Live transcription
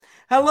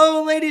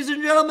Hello, ladies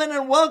and gentlemen,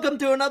 and welcome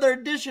to another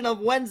edition of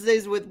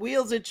Wednesdays with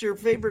Wheels. It's your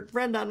favorite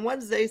friend on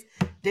Wednesdays,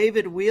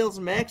 David Wheels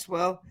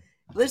Maxwell.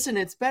 Listen,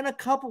 it's been a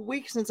couple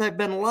weeks since I've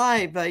been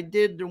live. I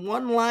did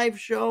one live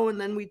show,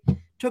 and then we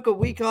took a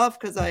week off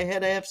because I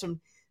had to have some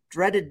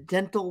dreaded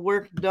dental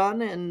work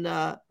done, and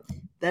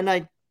then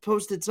I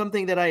posted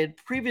something that I had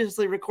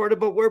previously recorded,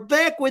 but we're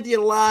back with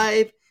you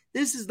live.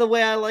 This is the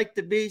way I like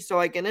to be, so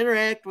I can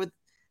interact with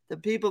the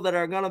people that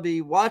are going to be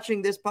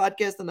watching this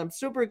podcast, and I'm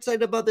super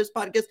excited about this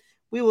podcast.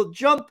 We will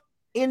jump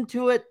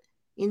into it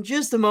in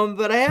just a moment,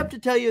 but I have to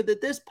tell you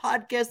that this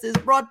podcast is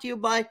brought to you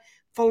by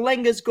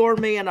Falenga's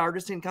Gourmet and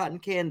Artisan Cotton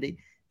Candy.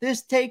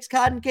 This takes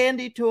cotton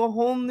candy to a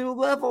whole new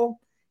level.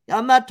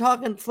 I'm not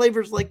talking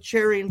flavors like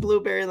cherry and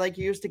blueberry like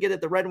you used to get at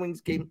the Red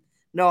Wings game.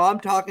 No, I'm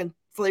talking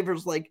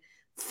flavors like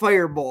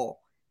Fireball,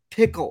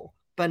 pickle,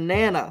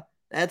 banana.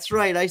 That's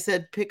right, I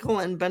said pickle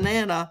and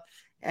banana,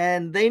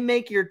 and they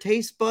make your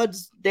taste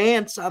buds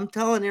dance. I'm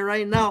telling you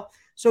right now.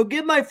 So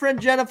give my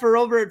friend Jennifer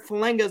over at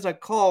Falenga's a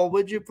call,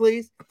 would you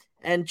please?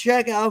 And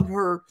check out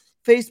her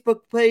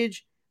Facebook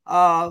page,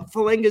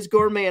 Falenga's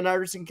Gourmet and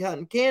Artisan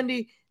Cotton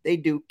Candy. They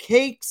do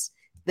cakes,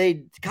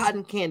 they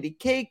cotton candy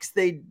cakes,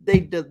 they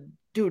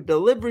do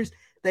deliveries.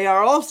 They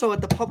are also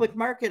at the public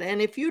market.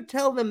 And if you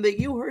tell them that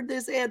you heard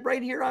this ad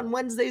right here on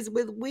Wednesdays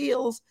with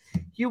Wheels,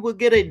 you will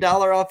get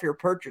 $1 off your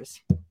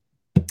purchase.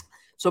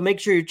 So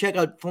make sure you check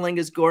out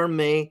Falenga's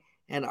Gourmet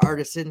and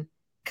Artisan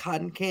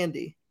Cotton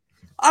Candy.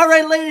 All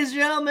right, ladies and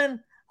gentlemen,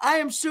 I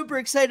am super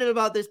excited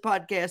about this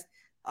podcast.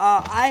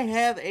 I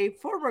have a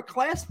former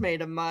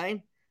classmate of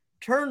mine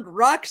turned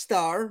rock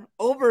star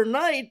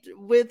overnight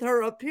with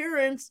her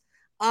appearance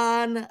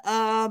on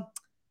a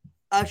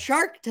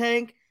Shark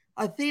Tank.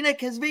 Athena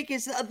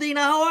Kazvikis.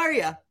 Athena, how are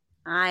you?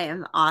 I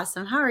am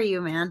awesome. How are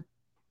you, man?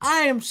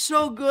 I am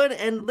so good.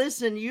 And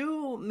listen,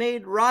 you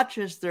made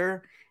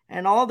Rochester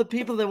and all the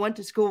people that went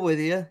to school with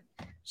you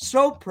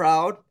so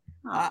proud.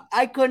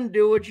 I couldn't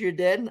do what you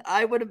did.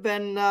 I would have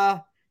been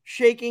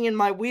shaking in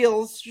my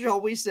wheels, shall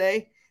we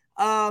say.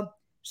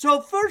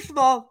 So first of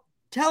all,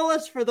 tell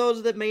us, for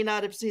those that may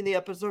not have seen the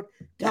episode,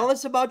 tell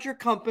us about your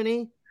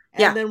company,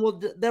 and then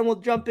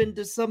we'll jump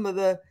into some of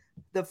the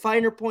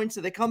finer points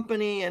of the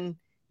company and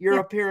your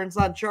appearance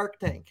on Shark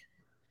Tank.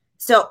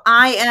 So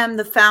I am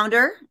the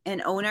founder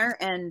and owner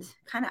and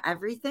kind of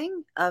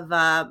everything of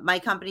my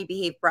company,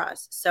 Behave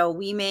Bras. So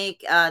we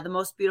make the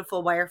most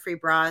beautiful wire-free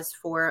bras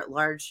for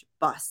large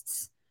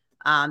busts,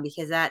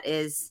 because that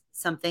is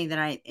something that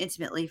I'm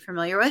intimately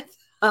familiar with.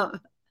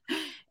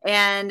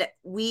 And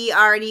we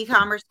are an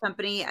e-commerce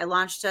company. I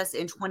launched us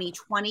in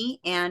 2020,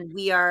 and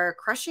we are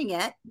crushing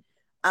it.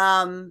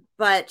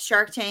 But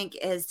Shark Tank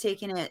has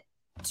taken it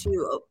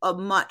to a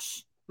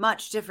much,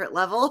 much different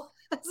level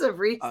as of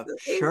recently.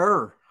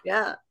 Sure.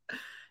 Yeah.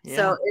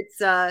 So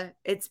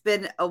it's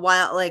been a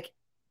while. Like,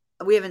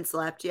 we haven't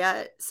slept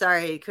yet.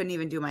 Sorry, couldn't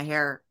even do my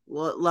hair.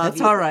 Love That's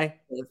you, all right.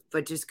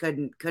 but just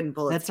couldn't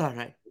pull it. That's all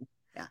right.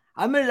 Yeah.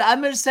 I'm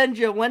gonna send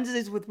you a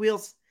Wednesdays with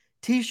Wheels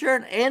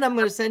t-shirt, and I'm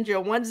gonna send you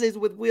a Wednesdays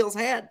with Wheels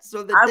hat.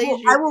 So the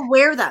I will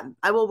wear them.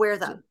 I will wear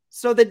them.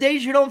 So the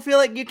days you don't feel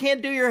like you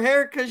can't do your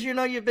hair because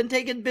you've been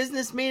taking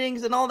business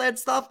meetings and all that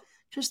stuff,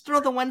 just throw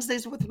the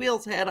Wednesdays with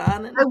Wheels hat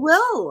on. And I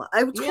will. I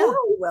totally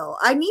will.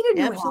 I need a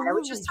new hat. I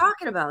was just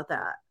talking about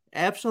that.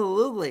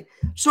 Absolutely.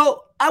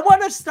 So I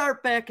want to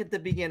start back at the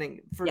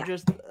beginning for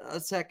just a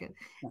second.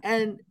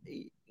 And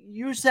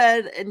you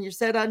said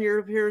on your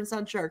appearance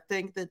on Shark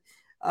Tank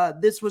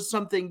that this was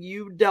something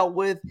you dealt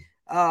with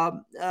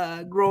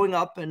growing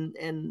up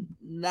and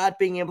not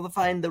being able to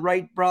find the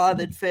right bra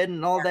that fit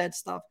and all that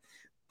stuff.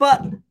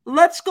 But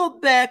let's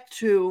go back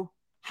to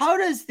how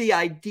does the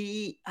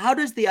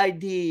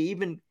idea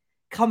even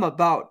come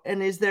about?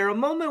 And is there a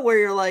moment where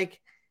you're like,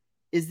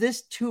 is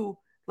this too,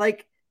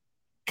 like,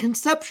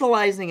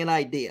 conceptualizing an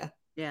idea?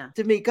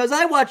 To me, because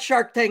I watch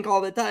Shark Tank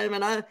all the time,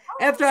 and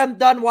after I'm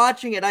done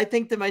watching it, I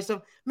think to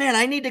myself, man,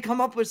 I need to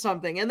come up with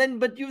something. And then,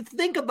 but you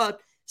think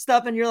about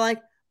stuff and you're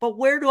like, but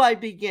where do I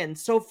begin?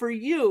 So for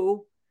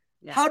you,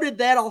 how did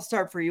that all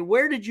start for you?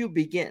 Where did you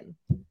begin?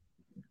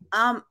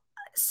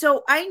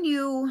 So I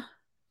knew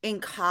in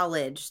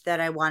college that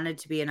I wanted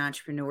to be an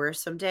entrepreneur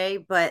someday,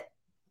 but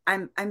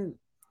I'm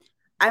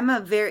a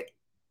very,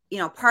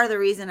 part of the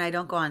reason I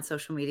don't go on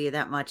social media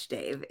that much,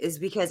 Dave, is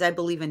because I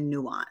believe in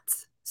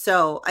nuance.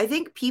 So I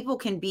think people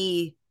can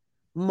be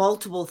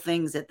multiple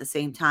things at the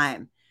same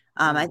time.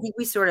 I think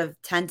we sort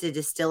of tend to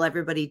distill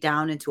everybody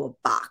down into a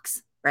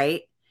box,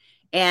 right?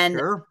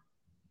 And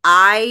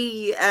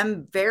I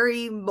am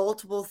very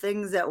multiple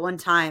things at one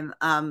time,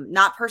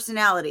 not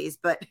personalities,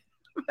 but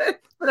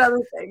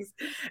other things.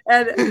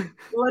 And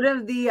one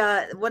of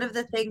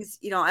the things,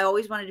 I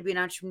always wanted to be an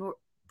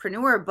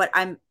entrepreneur, but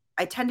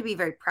I tend to be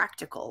very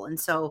practical. And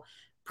so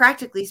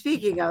practically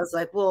speaking, I was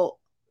like, well,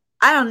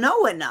 I don't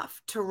know enough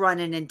to run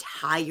an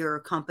entire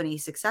company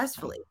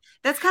successfully.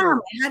 That's kind of how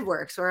my head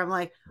works, where I'm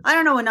like, I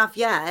don't know enough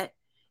yet.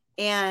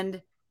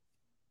 And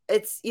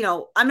it's,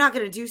 I'm not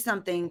going to do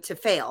something to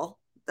fail.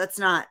 That's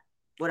not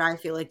what I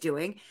feel like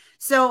doing.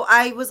 So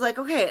I was like,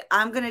 okay,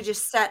 I'm going to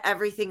just set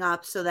everything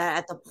up so that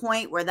at the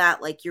point where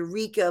that like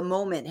eureka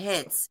moment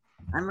hits,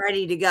 I'm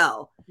ready to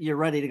go. You're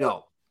ready to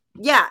go.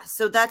 Yeah.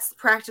 So that's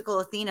Practical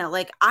Athena.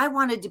 Like I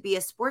wanted to be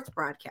a sports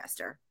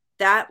broadcaster.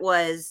 That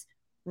was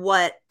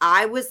what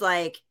I was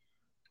like,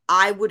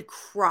 I would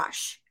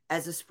crush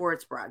as a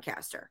sports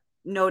broadcaster,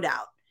 no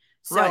doubt.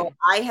 So Right.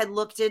 I had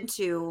looked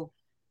into,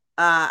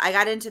 I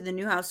got into the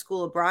Newhouse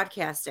School of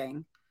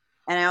Broadcasting,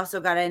 and I also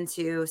got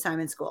into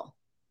Simon School.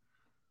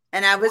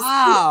 And I was,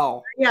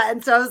 wow. Yeah.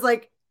 And so I was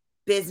like,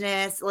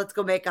 business, let's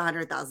go make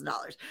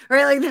 $100,000.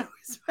 Right. Like that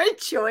was my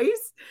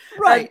choice.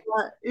 Right.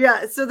 And,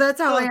 yeah. So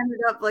that's how I ended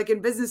up like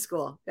in business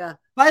school. Yeah.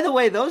 By the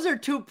way, those are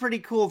two pretty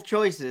cool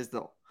choices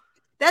though.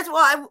 That's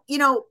why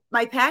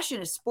my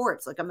passion is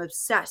sports. Like I'm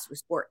obsessed with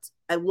sports.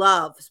 I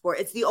love sport.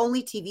 It's the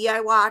only TV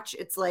I watch.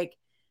 It's like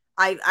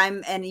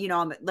I'm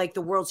like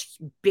the world's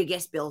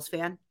biggest Bills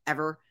fan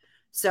ever.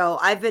 So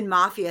I've been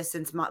Mafia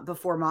since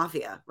before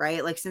Mafia,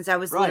 right? Like since I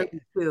was literally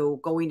 2,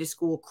 going to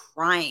school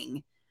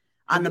crying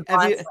on the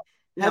bus.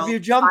 Have you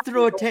jumped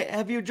through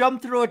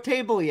a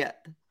table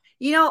yet?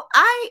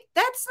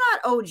 That's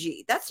not OG.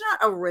 That's not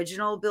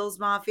original Bills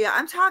Mafia.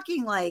 I'm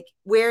talking like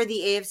wear the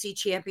AFC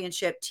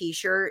Championship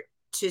t-shirt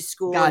to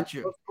school,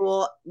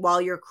 school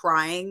while you're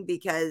crying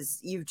because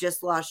you've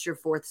just lost your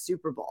 4th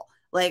Super Bowl.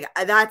 Like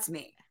that's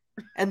me.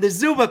 And the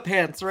Zuba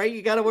pants, right?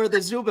 You got to wear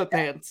the Zuba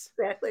pants.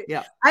 Exactly.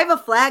 Yeah. I have a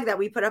flag that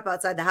we put up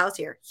outside the house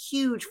here.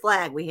 Huge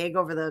flag we hang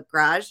over the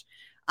garage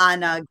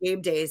on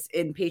game days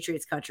in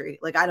Patriots country.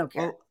 Like I don't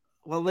care.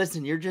 Well,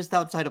 listen, you're just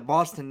outside of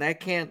Boston. That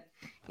can't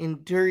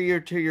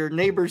endure to your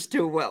neighbors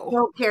too well.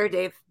 Don't care,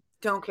 Dave.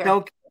 Don't care.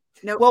 No.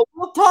 Nope. Well,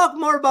 we'll talk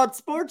more about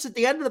sports at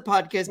the end of the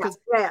podcast because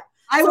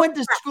I went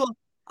to school.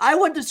 I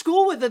went to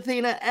school with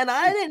Athena, and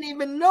I didn't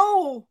even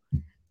know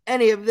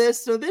any of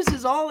this. So this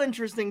is all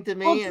interesting to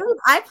me. Oh, dude,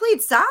 I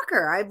played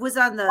soccer. I was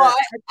on the. Well,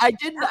 I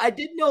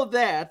did know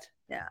that.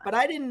 Yeah. But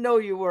I didn't know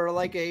you were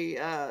like a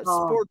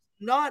sports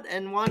nut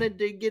and wanted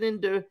to get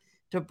into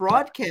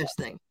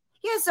broadcasting.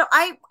 Yeah, so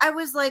I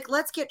was like,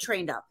 let's get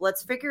trained up.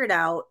 Let's figure it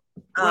out.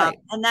 Right.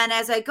 And then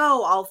as I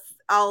go,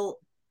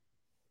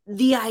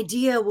 the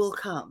idea will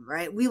come,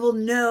 right? We will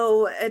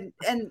know.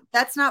 And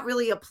that's not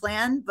really a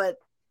plan, but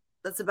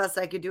that's the best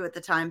I could do at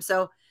the time.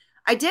 So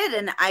I did.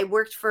 And I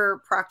worked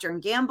for Procter &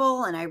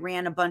 Gamble and I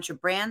ran a bunch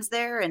of brands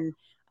there. And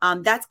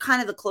that's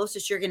kind of the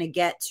closest you're going to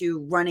get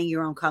to running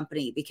your own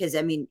company because,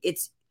 I mean,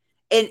 it's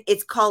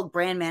called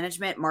brand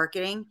management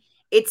marketing.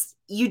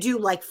 You do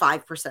like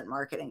 5%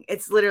 marketing.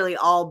 It's literally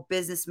all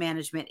business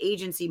management,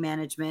 agency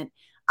management,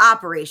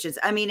 operations.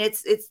 I mean,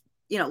 it's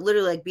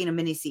literally like being a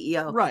mini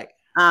CEO. Right.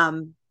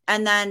 And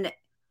then,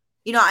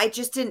 I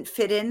just didn't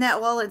fit in that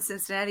well in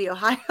Cincinnati,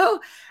 Ohio.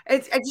 I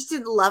just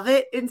didn't love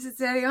it in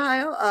Cincinnati,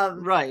 Ohio.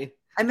 Right.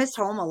 I missed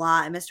home a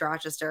lot. I missed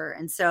Rochester.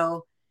 And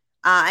so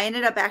I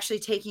ended up actually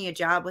taking a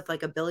job with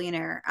like a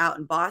billionaire out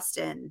in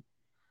Boston.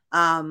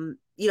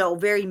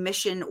 Very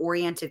mission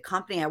oriented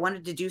company. I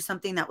wanted to do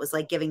something that was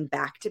like giving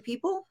back to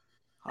people.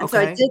 And so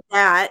I did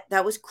that.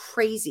 That was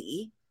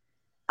crazy.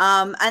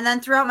 And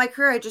then throughout my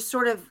career, I just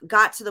sort of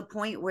got to the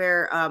point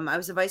where I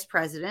was a vice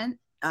president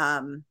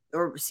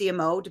or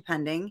CMO,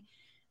 depending,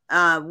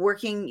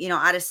 working,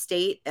 out of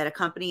state at a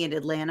company in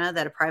Atlanta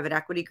that a private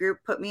equity group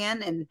put me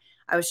in. And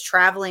I was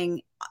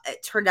traveling,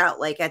 it turned out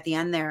like at the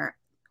end there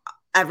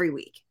every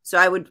week. So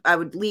I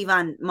would leave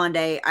on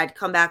Monday. I'd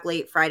come back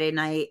late Friday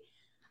night.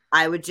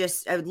 I would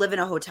live in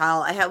a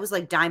hotel. I was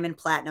like diamond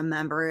platinum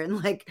member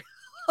and like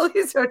all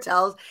these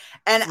hotels.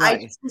 And I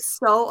just was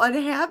so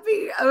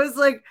unhappy. I was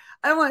like,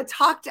 I don't want to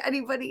talk to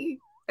anybody.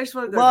 I just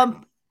want to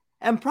go.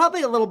 And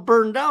probably a little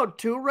burned out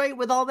too, right?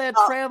 With all that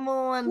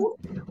travel and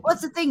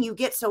what's the thing? You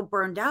get so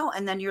burned out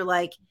and then you're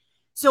like,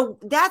 so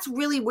that's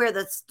really where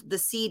the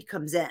seed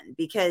comes in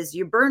because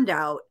you're burned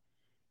out.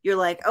 You're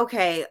like,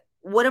 okay,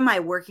 what am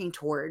I working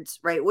towards?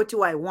 Right. What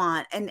do I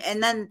want? And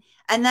then,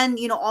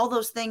 all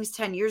those things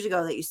 10 years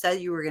ago that you said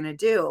you were going to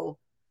do,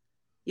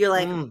 you're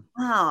like,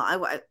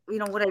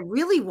 what I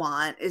really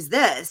want is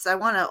this. I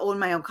want to own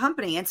my own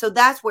company. And so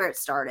that's where it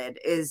started,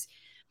 is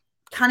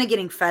kind of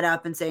getting fed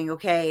up and saying,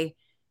 okay,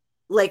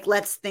 like,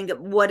 let's think of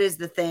what is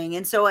the thing.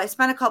 And so I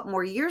spent a couple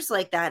more years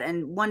like that.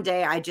 And one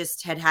day I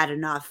just had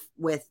enough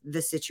with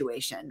the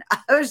situation.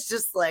 I was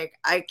just like,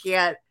 I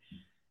can't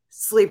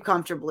sleep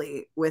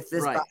comfortably with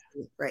this body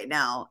right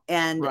now.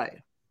 And,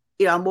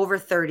 I'm over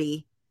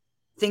 30.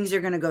 Things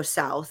are going to go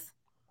south.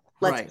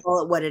 Let's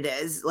call it what it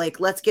is. Like,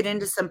 let's get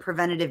into some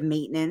preventative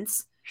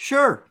maintenance.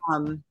 Sure.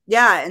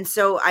 And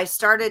so I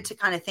started to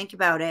kind of think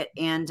about it.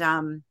 And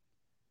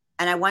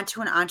I went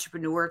to an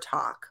entrepreneur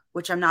talk,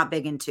 which I'm not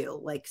big into,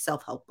 like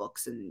self-help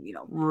books and,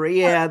 there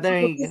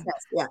you go.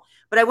 Yeah.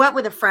 But I went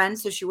with a friend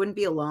so she wouldn't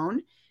be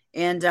alone.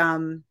 And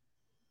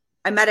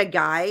I met a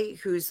guy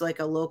who's like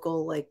a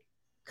local, like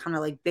kind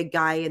of like big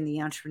guy in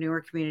the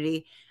entrepreneur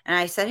community. And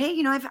I said,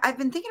 hey, I've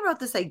been thinking about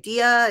this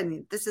idea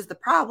and this is the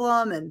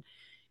problem. And,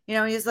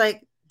 he's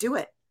like, do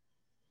it.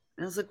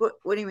 And I was like, what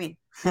do you mean?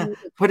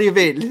 What do you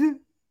mean?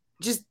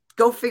 Just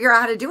go figure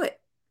out how to do it.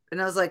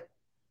 And I was like,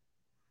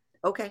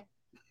 okay.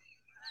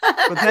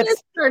 But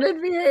that's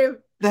started behave.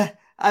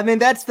 I mean,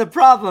 that's the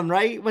problem,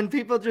 right? When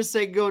people just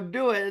say go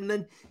do it, and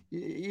then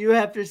you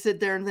have to sit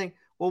there and think,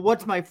 well,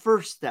 what's my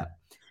first step?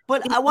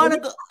 But I want to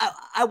go.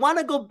 I want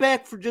to go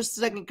back for just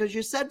a second because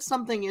you said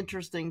something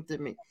interesting to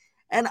me,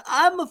 and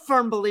I'm a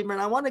firm believer,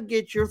 and I want to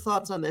get your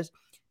thoughts on this.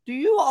 Do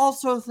you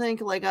also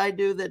think, like I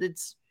do, that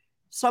it's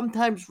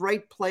sometimes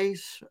right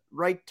place,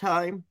 right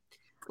time?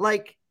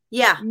 Like,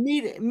 yeah,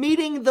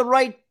 meeting the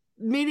right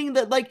meeting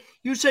that, like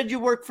you said, you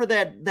work for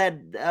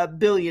that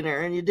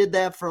billionaire, and you did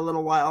that for a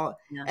little while,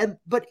 yeah. and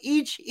but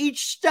each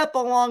step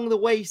along the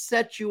way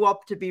sets you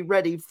up to be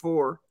ready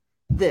for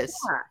this.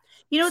 Yeah.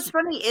 You know what's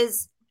funny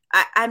is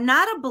I'm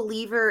not a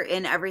believer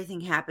in everything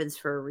happens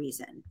for a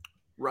reason.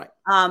 Right.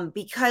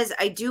 Because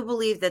I do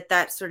believe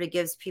that sort of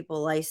gives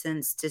people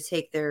license to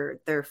take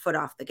their foot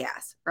off the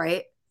gas,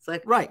 right? It's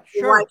like, right,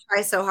 sure. Why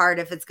try so hard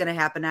if it's going to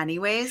happen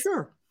anyways?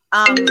 Sure.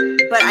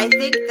 But I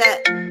think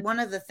that one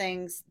of the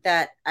things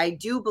that I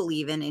do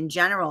believe in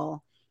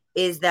general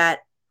is that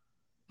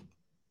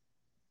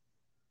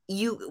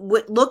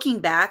looking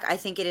back, I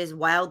think it is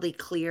wildly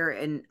clear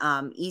and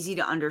easy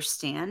to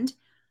understand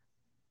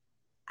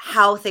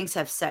how things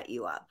have set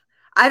you up.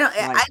 I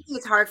think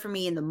it's hard for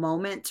me in the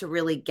moment to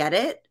really get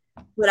it,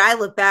 but I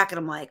look back and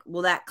I'm like,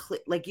 well,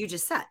 like you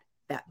just said,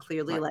 that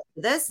clearly led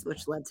to this,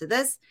 which led to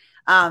this.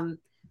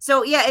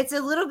 So yeah, it's a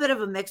little bit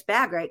of a mixed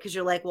bag, right? Because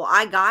you're like, well,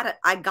 I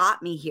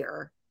got me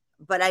here,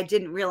 but I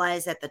didn't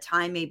realize at the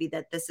time maybe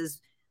that this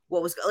is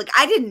what was like.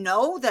 I didn't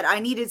know that I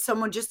needed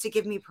someone just to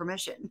give me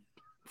permission.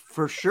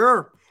 For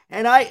sure.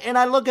 And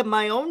I look at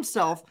my own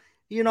self.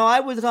 You know,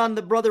 I was on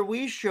the Brother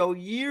Wee show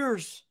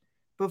years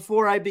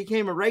before I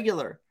became a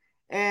regular.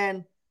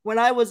 And when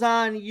I was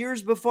on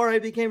years before I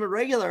became a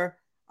regular,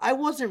 I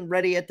wasn't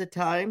ready at the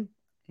time.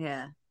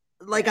 Yeah.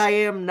 Like I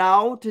am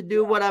now to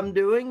do what I'm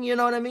doing, you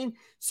know what I mean?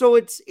 So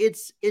it's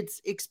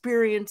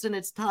experience and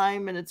it's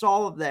time and it's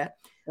all of that.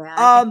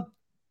 Yeah,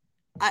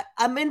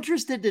 I'm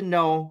interested to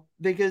know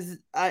because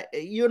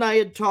you and I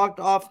had talked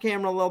off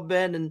camera a little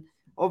bit and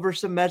over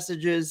some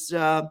messages.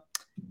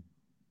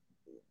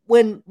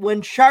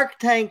 When Shark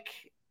Tank,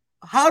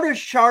 how does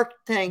Shark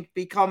Tank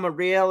become a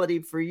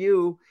reality for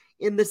you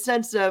in the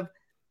sense of,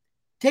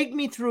 take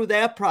me through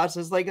that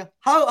process? Like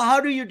how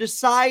do you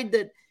decide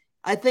that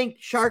I think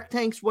Shark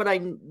Tank's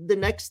the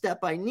next step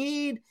I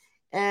need,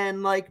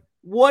 and like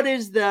what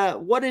is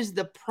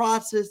the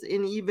process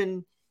in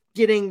even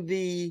getting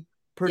the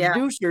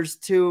producers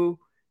to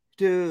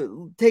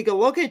take a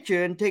look at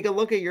you and take a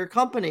look at your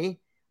company,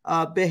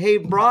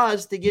 Behave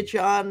Bras, to get you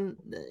in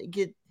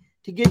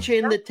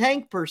the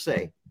tank per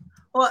se?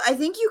 Well, I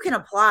think you can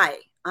apply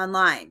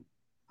online.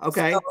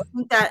 Okay. So I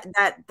think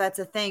that's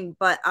a thing.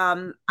 But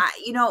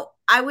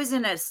I was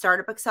in a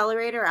startup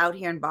accelerator out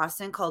here in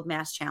Boston called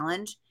Mass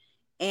Challenge,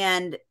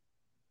 and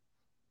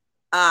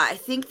I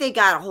think they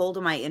got a hold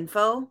of my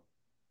info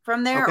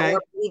from there,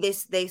 or maybe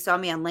they saw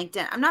me on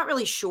LinkedIn. I'm not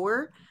really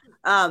sure.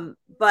 But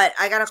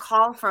I got a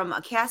call from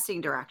a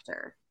casting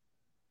director.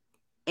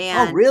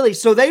 And really?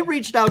 So they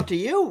reached out to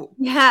you?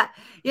 Yeah.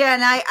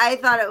 And I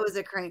thought it was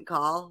a crank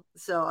call.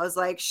 So I was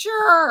like,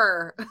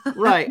 sure.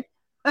 Right.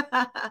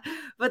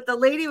 But the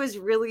lady was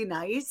really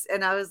nice.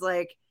 And I was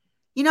like,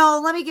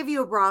 let me give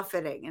you a bra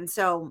fitting. And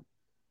so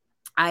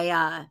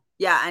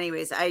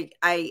anyways,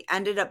 I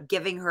ended up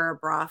giving her a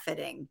bra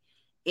fitting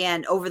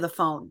and over the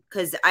phone,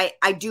 because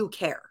I do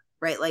care,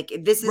 right? Like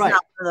this is not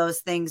one of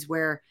those things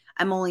where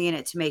I'm only in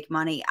it to make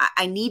money.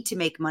 I need to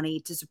make money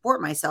to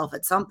support myself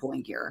at some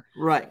point here.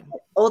 Right.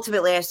 But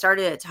ultimately, I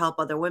started it to help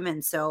other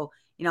women. So,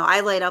 I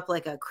light up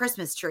like a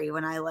Christmas tree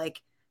when I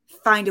like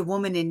find a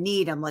woman in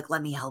need. I'm like,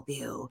 let me help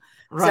you.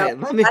 Right.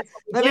 So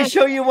let me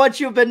show you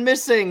what you've been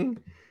missing.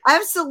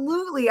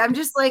 Absolutely. I'm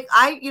just like,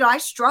 I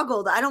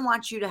struggled. I don't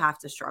want you to have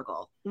to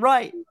struggle.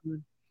 Right.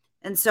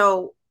 And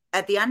so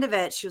at the end of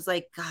it, she was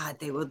like, God,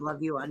 they would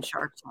love you on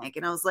Shark Tank.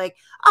 And I was like,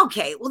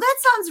 okay, well, that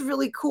sounds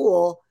really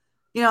cool.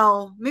 Maybe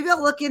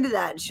I'll look into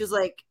that. And she was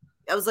like,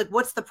 I was like,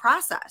 what's the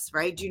process?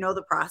 Right. Do you know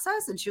the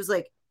process? And she was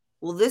like,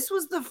 well, this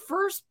was the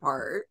first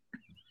part.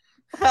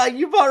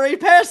 You've already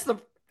passed the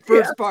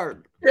first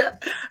part. Yeah.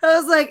 I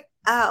was like,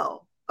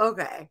 oh,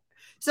 okay.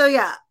 So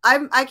yeah,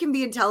 I can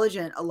be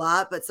intelligent a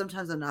lot, but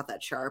sometimes I'm not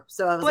that sharp.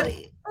 So I was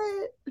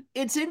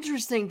it's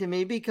interesting to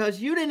me because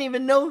you didn't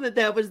even know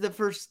that was the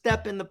first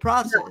step in the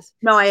process.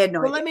 No, I had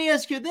no idea. Let me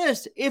ask you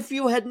this. If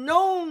you had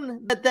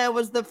known that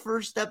was the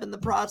first step in the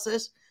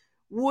process,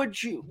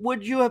 would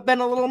you have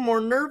been a little more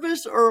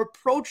nervous or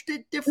approached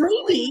it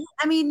differently?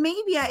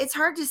 Maybe it's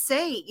hard to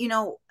say,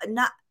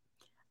 not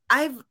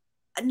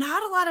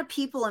a lot of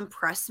people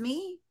impress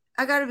me.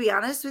 I got to be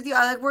honest with you.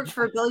 I worked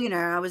for a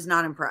billionaire. I was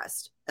not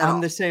impressed.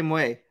 I'm the same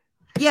way.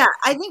 Yeah.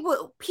 I think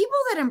people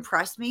that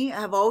impress me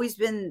have always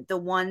been the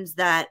ones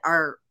that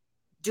are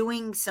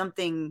doing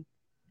something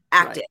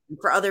active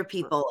for other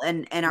people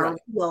and are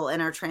real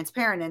and are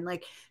transparent. And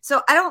like,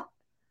 so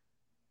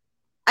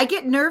I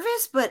get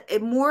nervous, but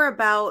it more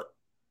about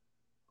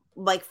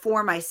like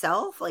for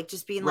myself, like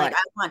just being like,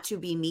 I want to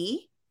be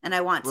me and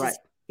I want to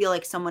feel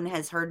like someone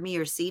has heard me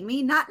or seen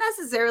me. Not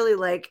necessarily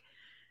like,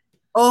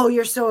 oh,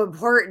 you're so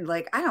important.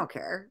 Like, I don't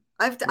care.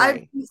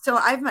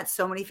 I've met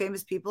so many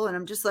famous people, and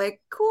I'm just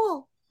like,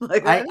 cool.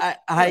 Like,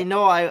 I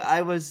know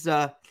I was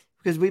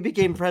because we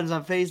became friends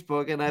on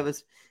Facebook, and I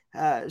was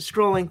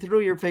scrolling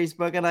through your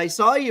Facebook, and I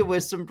saw you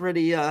with some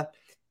pretty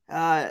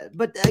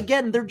but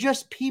again, they're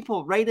just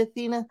people, right,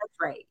 Athena? That's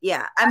right.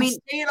 Yeah. I mean,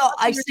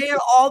 I say it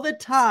all the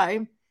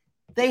time.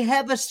 They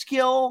have a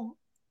skill,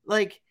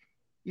 like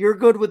you're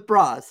good with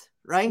bras,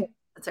 right?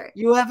 That's right.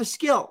 You have a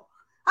skill.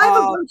 I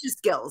have a bunch of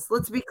skills,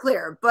 let's be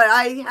clear, but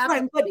I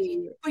haven't. But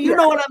you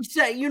know what I'm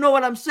saying. You know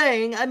what I'm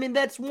saying. I mean,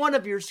 that's one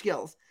of your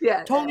skills.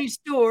 Yeah. Tony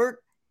Stewart,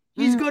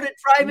 he's good at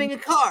driving a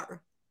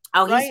car.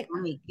 Oh, right? He's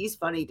funny. He's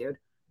funny, dude.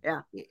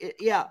 Yeah.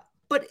 Yeah.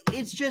 But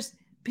it's just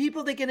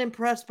people that get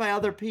impressed by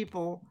other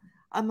people.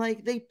 I'm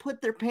like, they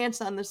put their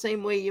pants on the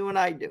same way you and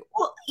I do.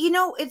 Well, I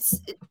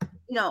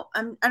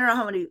don't know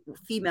how many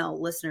female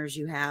listeners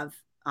you have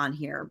on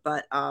here,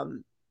 but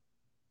I'm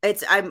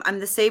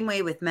the same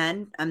way with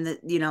men. I'm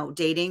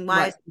dating wise,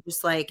 Right.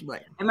 just like,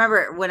 Right. I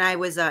remember when I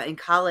was in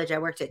college, I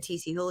worked at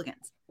TC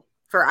Hooligans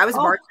I was a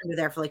bartender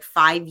there for like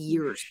 5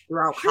 years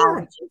throughout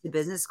college to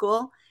business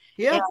school.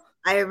 Yeah. And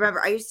I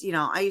remember I used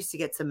to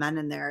get some men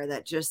in there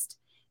that just,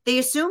 they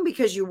assume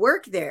because you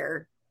work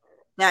there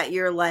that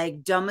you're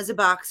like dumb as a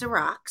box of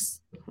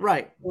rocks.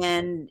 Right.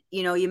 And,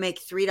 you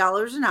make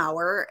 $3 an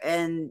hour.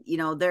 And,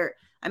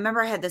 I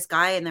remember I had this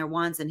guy in there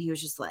once, and he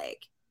was just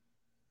like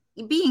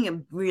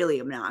being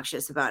really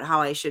obnoxious about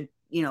how I should,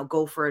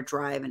 go for a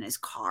drive in his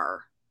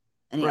car.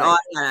 And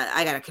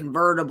I got a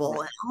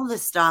convertible and all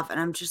this stuff. And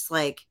I'm just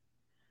like,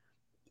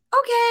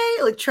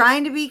 okay, like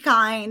trying to be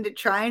kind,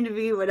 trying to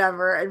be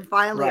whatever. And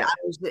finally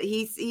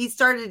he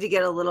started to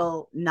get a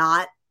little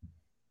not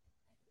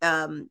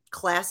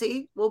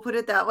classy, we'll put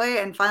it that way.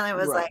 And finally I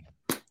was like,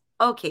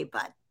 okay,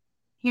 bud,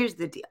 here's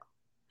the deal.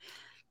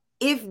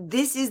 If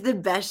this is the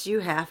best you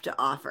have to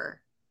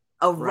offer,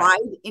 a ride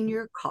in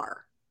your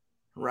car,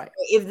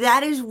 if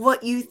that is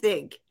what you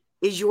think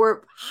is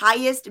your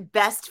highest,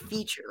 best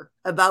feature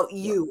about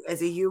you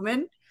as a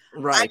human,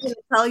 I can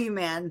tell you,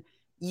 man,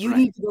 you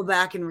need to go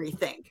back and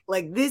rethink.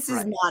 Like, this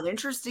is not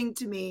interesting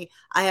to me.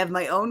 I have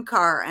my own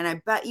car, and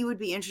I bet you would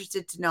be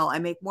interested to know I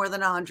make more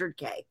than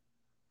 100K.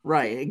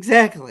 Right,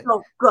 exactly.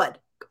 Oh, good.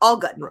 All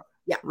good.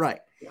 Yeah. Right.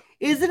 Yeah.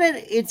 Isn't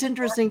it? It's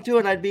interesting too,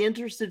 and I'd be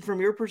interested from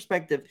your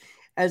perspective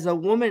as a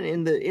woman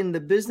in the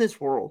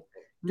business world.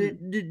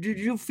 Did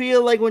you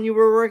feel like when you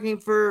were working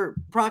for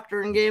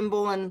Procter and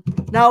Gamble and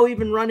now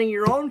even running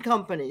your own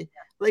company,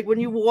 like when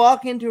you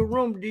walk into a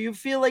room, do you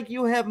feel like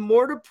you have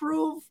more to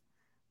prove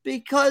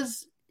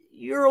because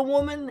you're a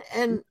woman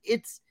and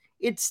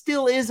it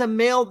still is a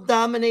male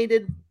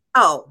dominated?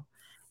 Oh,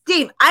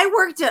 Dave, I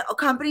worked at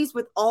companies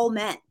with all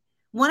men.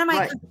 One of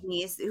my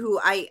companies who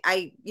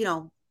I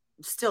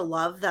still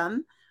love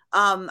them.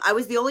 I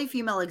was the only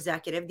female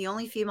executive, the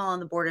only female on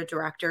the board of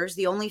directors,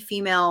 the only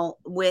female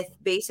with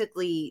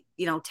basically,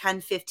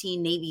 10,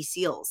 15 Navy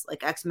SEALs,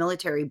 like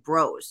ex-military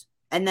bros.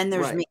 And then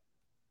there's me.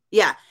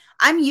 Yeah.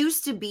 I'm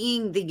used to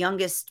being the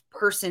youngest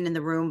person in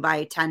the room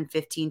by 10,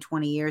 15,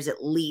 20 years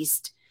at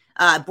least.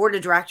 Board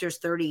of directors,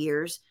 30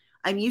 years.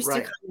 I'm used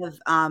to kind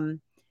of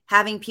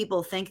having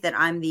people think that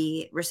I'm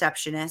the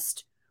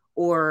receptionist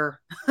or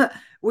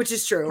which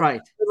is true.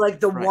 Like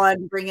the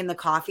one bringing the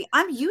coffee.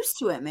 I'm used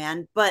to it,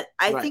 man. But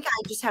I think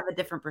I just have a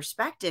different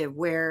perspective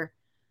where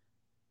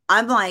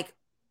I'm like,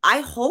 I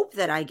hope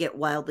that I get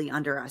wildly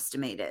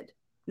underestimated.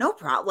 No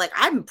problem. Like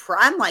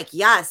I'm like,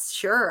 yes,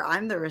 sure.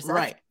 I'm the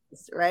receptionist.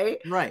 Right.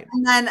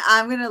 And then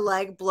I'm going to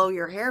like blow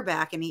your hair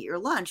back and eat your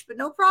lunch, but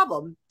no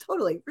problem.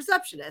 Totally.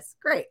 Receptionist.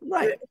 Great.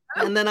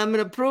 And then I'm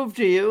going to prove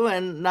to you,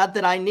 and not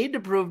that I need to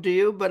prove to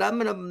you, but I'm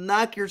going to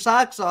knock your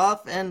socks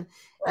off and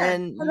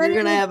you're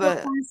going to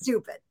have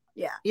stupid.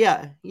 Yeah.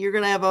 Yeah. You're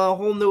going to have a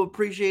whole new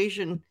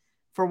appreciation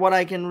for what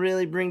I can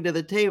really bring to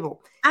the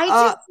table. I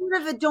just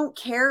sort of don't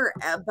care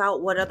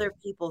about what other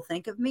people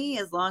think of me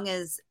as long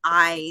as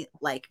I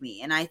like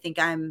me. And I think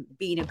I'm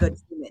being a good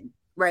human.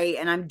 Right.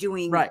 And I'm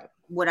doing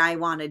what I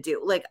want to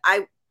do. Like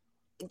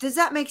does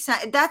that make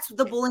sense? That's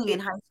the bullying in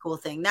high school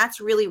thing. That's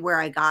really where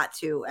I got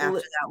to after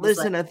that.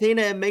 Listen,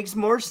 Athena, it makes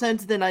more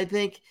sense than I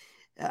think.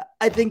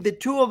 I think the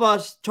two of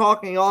us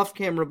talking off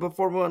camera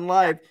before we went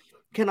live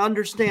can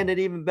understand it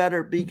even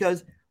better,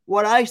 because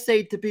what I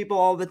say to people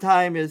all the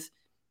time is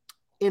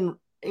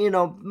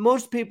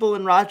most people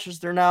in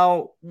Rochester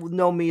now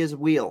know me as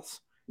Wheels.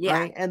 Yeah.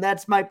 Right? And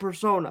that's my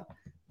persona.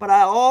 But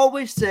I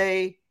always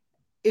say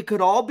it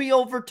could all be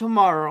over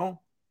tomorrow.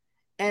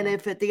 And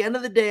if at the end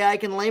of the day, I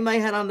can lay my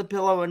head on the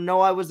pillow and know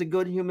I was a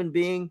good human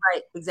being,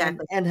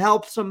 exactly, and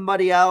help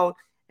somebody out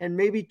and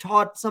maybe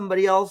taught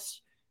somebody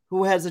else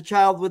who has a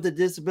child with a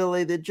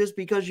disability that just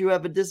because you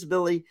have a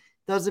disability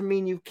doesn't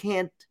mean you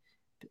can't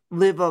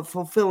live a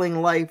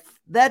fulfilling life.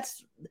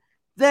 That's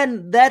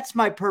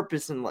my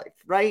purpose in life,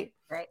 right?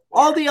 Right.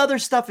 All the other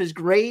stuff is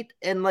great.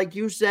 And like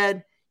you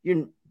said,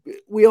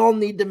 we all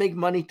need to make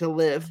money to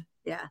live.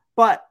 Yeah.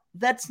 But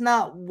that's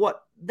not where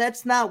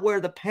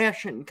the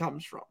passion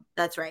comes from.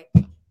 That's right.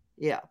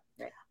 Yeah.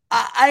 Right.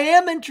 I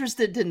am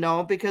interested to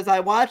know because I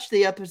watched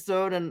the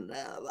episode and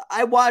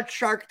I watch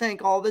Shark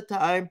Tank all the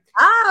time.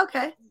 Ah,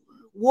 okay.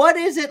 What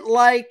is it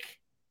like?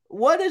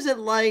 What is it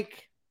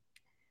like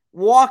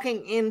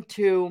walking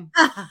into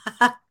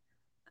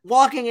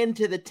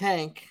the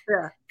tank?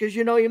 Yeah. Because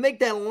you make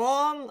that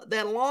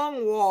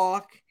long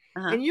walk,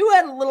 Uh-huh. and you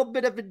had a little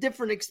bit of a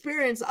different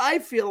experience. I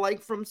feel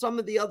like from some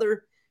of the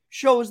other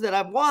shows that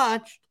I've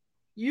watched,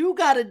 you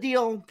got a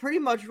deal pretty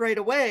much right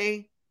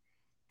away,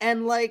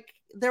 and like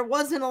there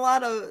wasn't a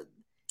lot of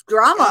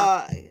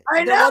Drama.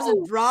 there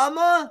wasn't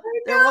drama.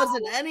 There know.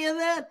 wasn't any of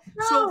that.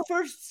 No. So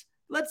first,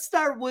 let's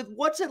start with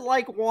what's it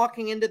like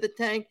walking into the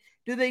tank?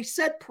 Do they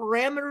set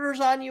parameters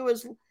on you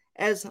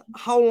as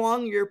how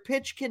long your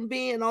pitch can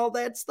be and all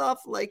that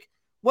stuff? Like,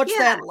 what's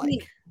that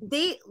like?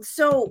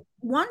 So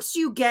once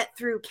you get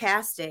through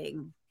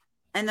casting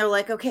and they're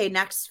like, okay,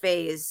 next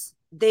phase,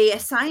 they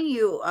assign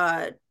you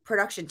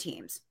production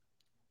teams,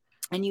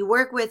 and you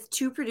work with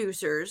 2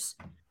 producers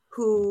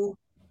who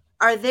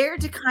are there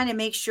to kind of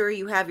make sure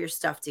you have your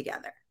stuff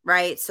together,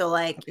 right? So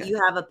like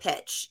you have a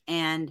pitch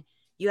and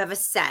you have a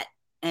set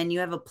and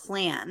you have a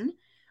plan.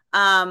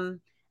 And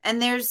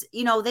there's,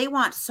 they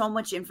want so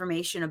much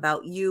information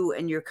about you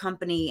and your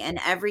company and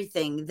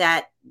everything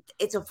that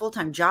it's a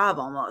full-time job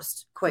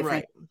almost, quite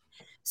frankly.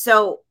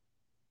 So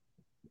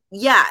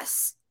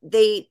yes,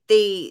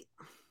 they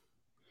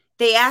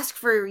ask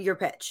for your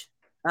pitch.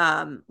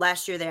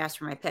 Last year they asked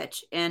for my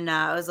pitch, and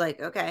I was like,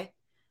 okay.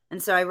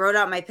 And so I wrote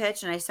out my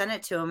pitch and I sent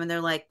it to them, and they're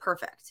like,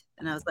 perfect.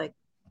 And I was like,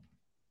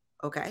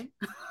 okay.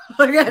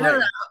 Like, I don't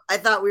know. I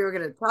thought we were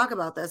going to talk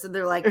about this, and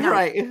they're like, no,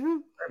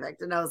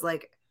 perfect. And I was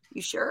like,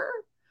 you sure?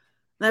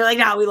 And they're like,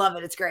 no, we love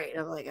it. It's great.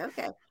 And I'm like,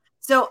 okay.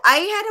 So I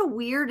had a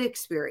weird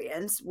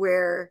experience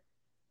where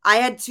I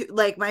had to,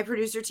 like, my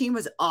producer team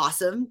was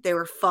awesome. They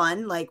were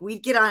fun. Like,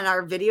 we'd get on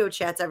our video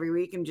chats every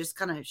week and just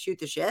kind of shoot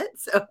the shit.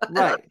 So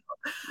I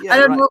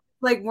don't know,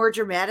 like, more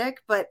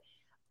dramatic, but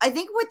I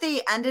think what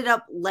they ended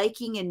up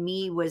liking in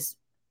me was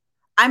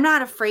I'm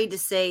not afraid to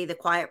say the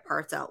quiet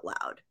parts out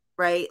loud,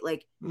 right?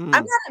 Like, I'm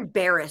not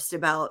embarrassed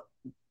about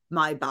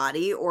my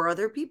body or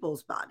other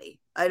people's body.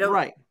 I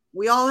don't,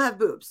 we all have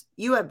boobs.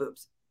 You have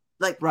boobs.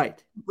 Like,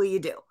 well, you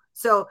do.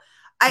 So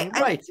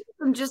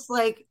I'm just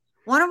like,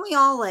 why don't we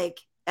all like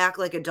act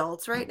like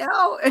adults right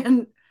now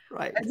and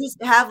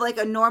just have like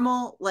a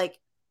normal, like,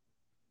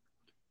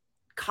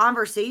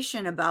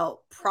 conversation about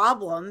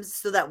problems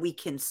so that we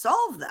can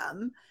solve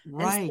them,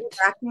 instead of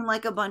acting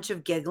like a bunch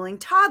of giggling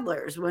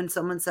toddlers when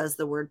someone says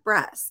the word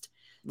breast.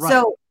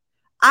 So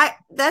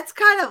that's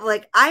kind of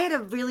like, I had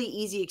a really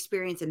easy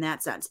experience in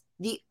that sense.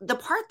 The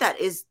part that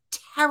is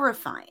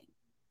terrifying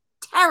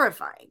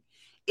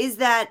is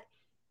that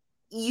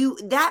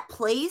that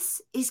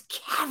place is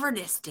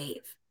cavernous,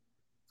 Dave.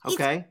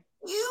 Okay.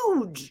 It's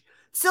huge.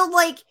 So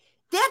like,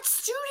 that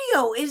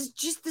studio is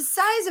just the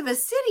size of a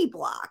city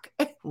block.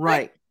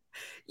 Right.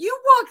 You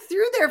walk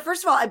through there.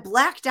 First of all, I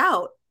blacked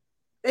out.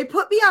 They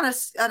put me on a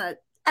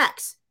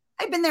X.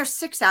 I've been there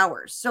 6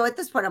 hours. So at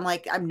this point, I'm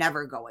like, I'm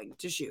never going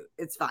to shoot.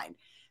 It's fine.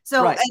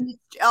 So and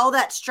all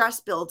that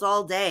stress builds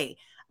all day.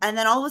 And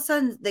then all of a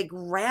sudden they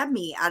grab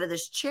me out of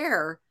this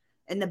chair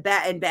in the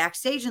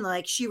backstage and they're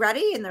like, she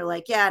ready? And they're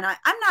like, yeah. And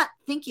I'm not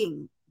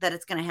thinking that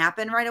it's going to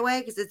happen right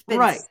away because it's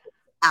been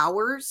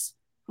hours.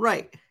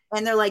 Right.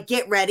 And they're like,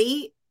 get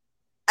ready.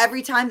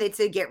 Every time they'd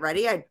say, get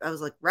ready, I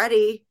was like,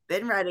 ready,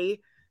 been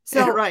ready.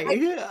 So, right.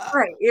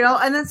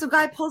 And then some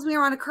guy pulls me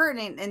around a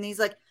curtain and he's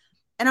like,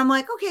 and I'm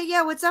like, okay,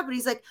 yeah, what's up? And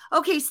he's like,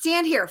 okay,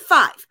 stand here.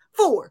 5,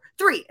 4,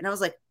 3. And I was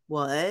like,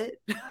 what?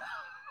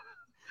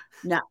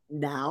 Now?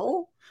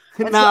 No.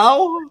 And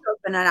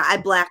I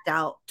blacked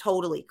out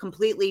totally,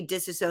 completely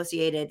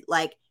disassociated.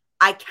 Like,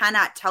 I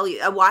cannot tell you.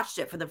 I watched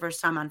it for the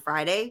first time on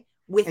Friday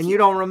with you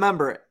don't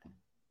remember it.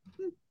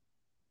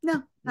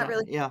 No, not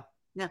really. Yeah.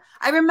 No,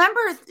 I remember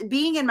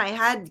being in my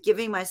head,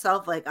 giving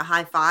myself like a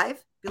high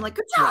five, being like,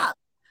 good job.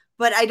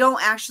 But I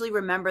don't actually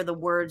remember the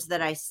words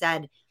that I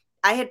said.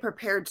 I had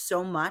prepared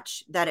so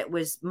much that it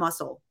was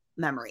muscle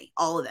memory,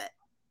 all of it.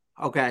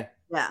 Okay.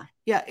 Yeah.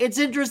 Yeah. It's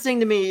interesting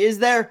to me.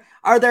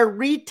 Are there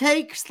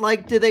retakes?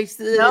 Like, do they?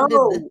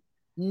 No.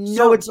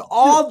 So it's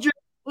all just.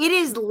 It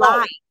is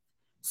live.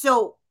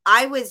 So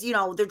I was,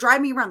 they're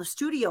driving me around the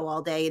studio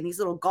all day in these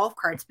little golf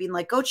carts being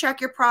like, go check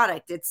your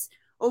product. It's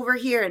over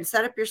here and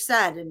set up your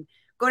set and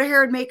go to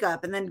hair and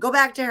makeup and then go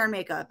back to hair and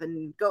makeup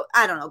and go,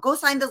 I don't know, go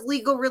sign this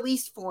legal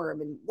release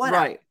form and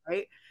whatever.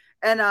 Right.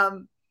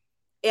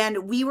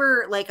 And we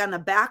were like on the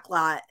back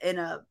lot in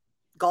a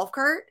golf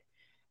cart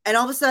and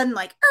all of a sudden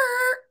like,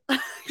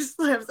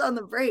 slams on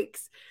the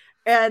brakes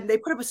and they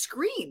put up a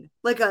screen,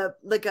 like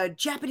a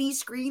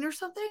Japanese screen or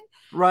something.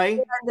 Right.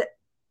 And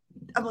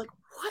I'm like,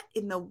 what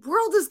in the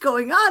world is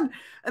going on?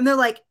 And they're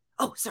like,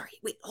 oh, sorry,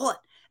 wait, hold on.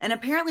 And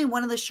apparently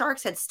one of the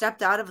sharks had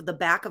stepped out of the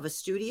back of a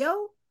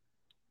studio.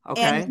 Okay.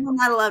 And you're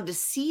not allowed to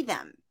see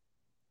them.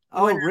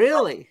 Oh,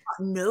 really?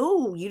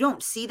 No, you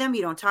don't see them.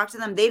 You don't talk to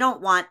them. They don't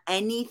want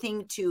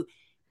anything to.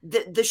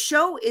 The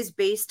show is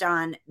based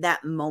on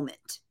that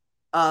moment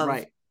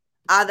of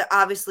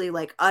obviously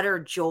like utter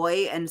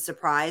joy and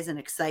surprise and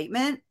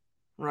excitement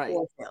Right.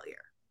 or failure.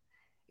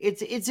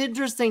 It's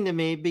interesting to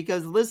me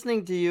because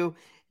listening to you,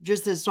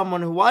 just as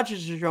someone who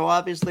watches the show,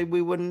 obviously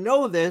we wouldn't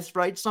know this,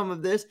 right? Some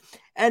of this.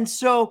 And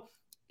so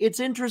it's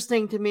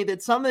interesting to me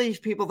that some of these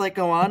people that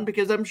go on,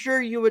 because I'm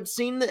sure you had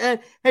seen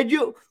had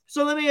you,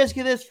 so let me ask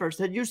you this first.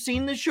 Had you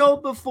seen the show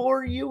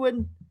before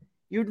you'd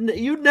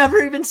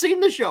never even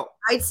seen the show?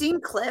 I'd seen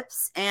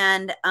clips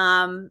and,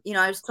 you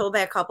know, I was told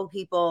by a couple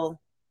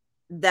people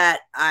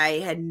that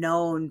I had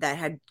known that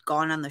had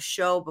gone on the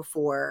show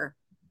before,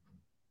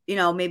 you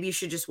know, maybe you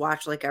should just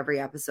watch like every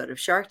episode of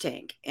Shark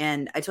Tank.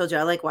 And I told you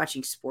I like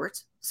watching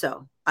sports.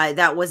 So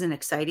that wasn't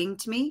exciting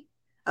to me.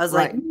 I was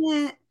like,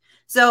 meh.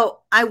 So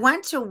I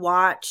went to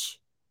watch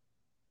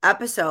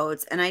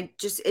episodes and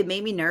it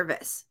made me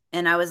nervous.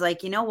 And I was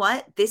like, you know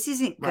what? This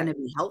isn't going to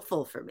be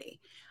helpful for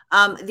me.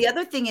 The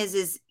other thing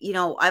is, you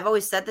know, I've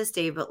always said this,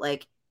 Dave, but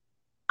like,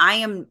 I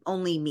am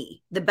only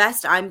me. The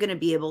best I'm going to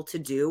be able to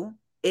do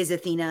is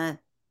Athena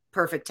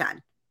Perfect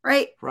 10.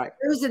 Right.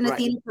 There's an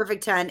Athena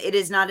Perfect 10. It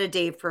is not a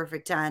Dave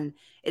Perfect 10.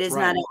 It is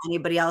not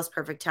anybody else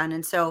Perfect 10.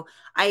 And so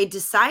I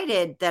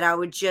decided that I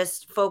would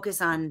just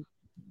focus on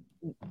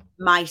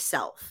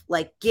myself,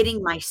 like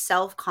getting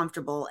myself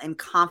comfortable and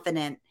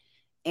confident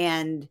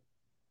and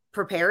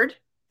prepared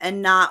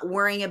and not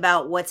worrying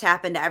about what's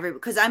happened to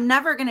because I'm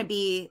never going to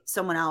be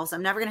someone else.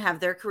 I'm never going to have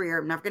their career.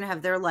 I'm never going to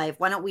have their life.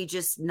 Why don't we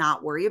just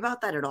not worry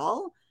about that at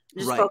all?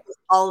 Just focus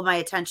all of my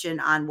attention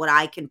on what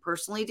I can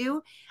personally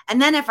do.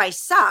 And then if I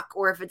suck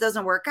or if it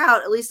doesn't work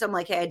out, at least I'm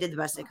like, hey, I did the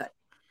best I could.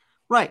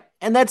 Right.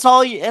 And that's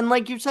all you, and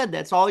like you said,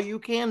 that's all you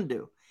can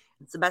do.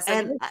 It's the best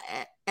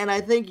and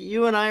I think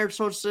you and I are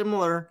so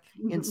similar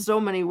in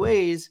so many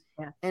ways.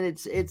 Yeah. And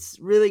it's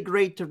really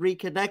great to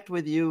reconnect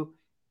with you,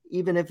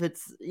 even if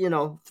it's, you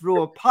know,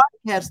 through a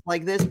podcast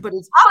like this. But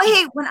it's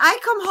hey, when I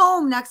come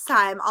home next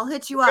time, I'll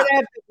hit you up.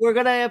 We're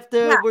gonna have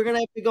to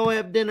go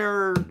have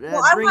dinner.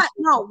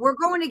 We're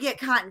going to get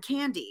cotton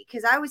candy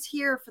because I was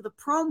here for the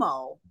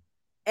promo,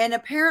 and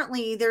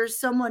apparently there's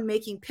someone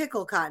making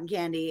pickle cotton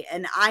candy,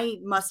 and I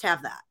must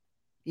have that.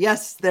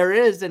 Yes, there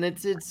is, and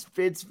it's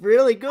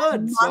really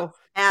good.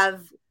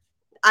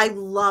 I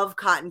love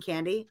cotton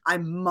candy. I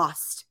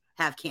must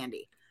have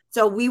candy.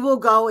 So we will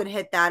go and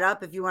hit that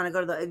up if you want to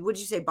go to the. Would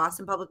you say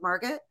Boston Public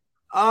Market?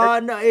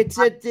 No, it's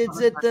at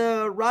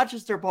the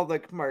Rochester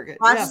Public Market.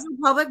 Rochester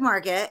Public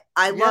Market.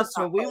 I love.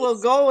 So we will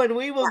go and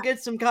we will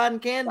get some cotton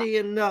candy,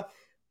 and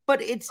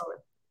but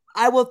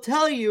I will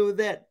tell you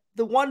that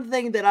the one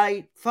thing that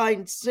I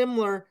find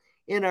similar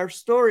in our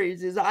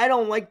stories is I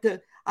don't like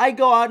to. I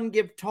go out and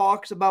give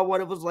talks about what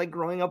it was like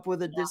growing up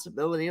with a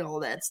disability and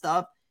all that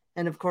stuff.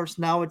 And of course,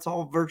 now it's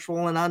all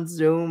virtual and on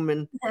Zoom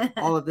and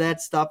all of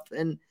that stuff.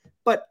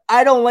 But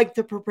I don't like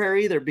to prepare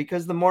either,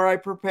 because the more I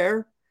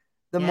prepare,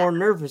 the more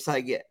nervous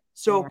I get.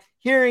 So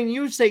hearing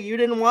you say you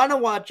didn't want to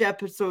watch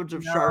episodes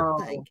of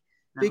Shark Tank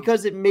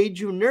because it made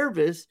you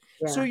nervous.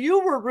 Yeah. So you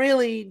were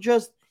really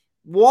just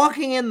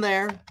walking in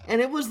there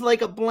and it was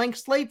like a blank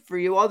slate for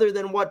you, other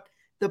than what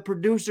the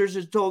producers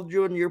had told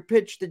you in your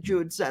pitch that you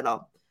had set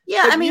up.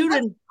 Yeah, but I mean,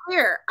 that's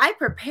clear. I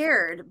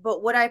prepared,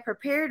 but what I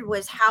prepared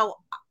was how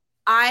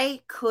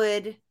I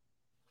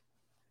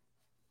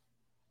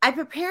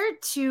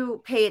prepared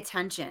to pay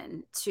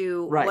attention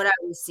to what I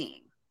was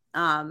seeing.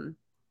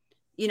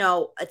 You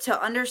know,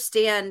 to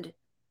understand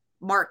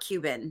Mark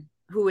Cuban,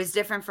 who is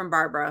different from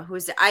Barbara,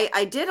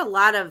 I did a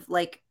lot of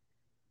like,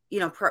 you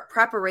know,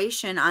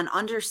 preparation on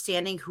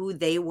understanding who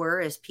they were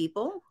as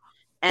people.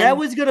 And that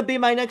was going to be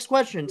my next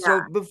question. Yeah.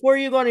 So before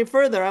you go any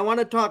further, I want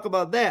to talk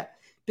about that,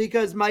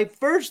 because my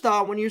first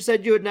thought when you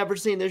said you had never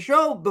seen the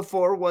show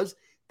before was,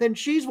 then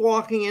she's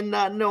walking in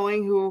not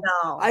knowing who.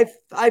 No.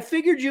 I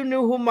figured you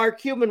knew who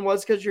Mark Cuban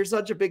was because you're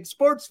such a big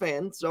sports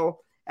fan. So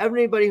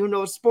everybody who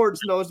knows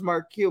sports knows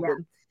Mark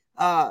Cuban.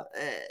 Yeah.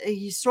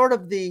 He's sort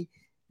of the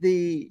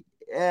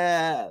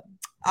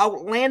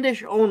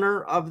outlandish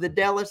owner of the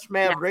Dallas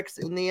Mavericks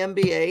in the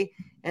NBA,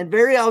 and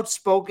very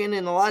outspoken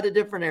in a lot of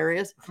different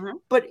areas. Mm-hmm.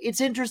 But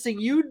it's interesting.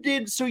 You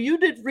did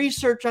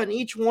research on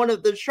each one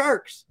of the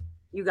Sharks.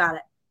 You got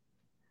it.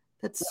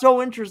 That's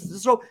so interesting.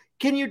 So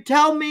can you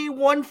tell me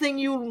one thing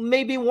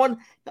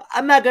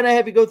I'm not going to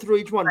have you go through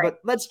each one, but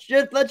let's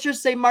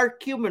just say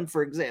Mark Cuban,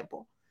 for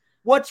example.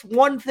 What's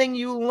one thing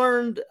you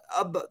learned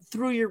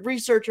through your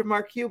research of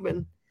Mark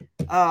Cuban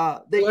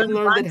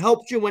that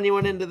helped you when you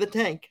went into the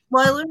tank?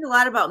 Well, I learned a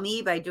lot about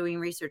me by doing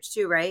research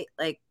too, right?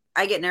 Like,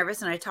 I get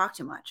nervous and I talk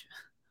too much.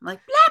 I'm like,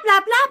 blah, blah,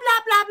 blah,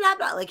 blah, blah, blah,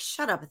 blah. Like,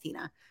 shut up,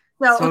 Athena.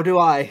 So do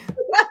I.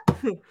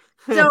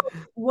 So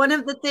one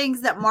of the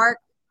things that Mark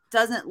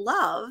doesn't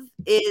love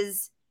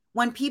is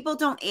when people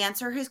don't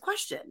answer his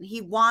question.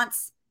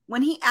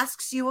 When he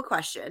asks you a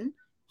question,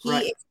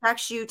 he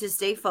expects you to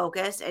stay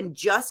focused and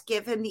just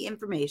give him the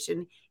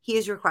information he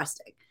is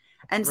requesting.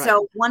 And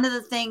so one of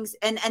the things,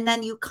 and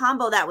then you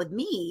combo that with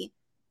me,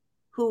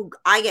 who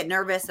I get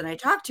nervous and I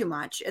talk too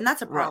much, and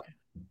that's a problem.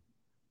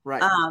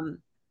 Right.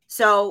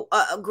 So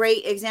a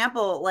great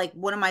example, like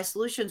one of my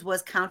solutions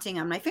was counting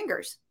on my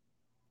fingers,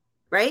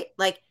 right?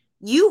 Like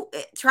you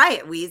try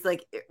it,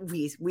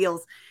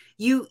 Wheels.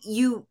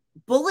 You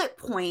bullet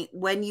point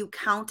when you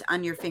count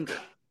on your finger.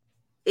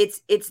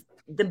 It's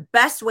the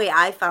best way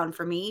I found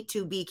for me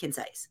to be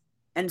concise.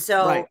 And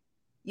so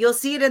you'll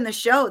see it in the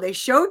show. They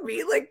showed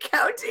me like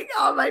counting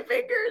all my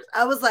fingers.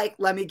 I was like,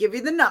 let me give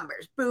you the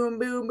numbers. Boom,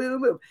 boom,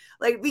 boom, boom.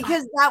 Like,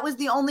 because that was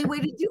the only way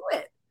to do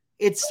it.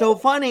 It's so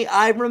funny.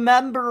 I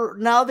remember,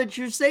 now that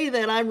you say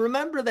that, I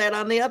remember that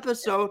on the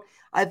episode.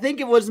 I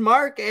think it was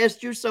Mark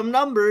asked you some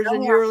numbers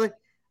and you were like,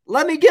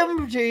 let me give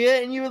them to you.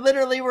 And you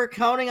literally were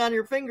counting on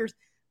your fingers.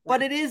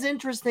 But it is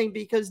interesting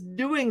because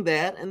doing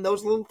that and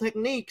those little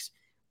techniques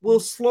will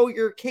slow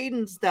your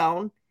cadence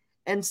down.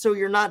 And so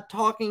you're not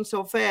talking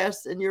so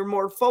fast and you're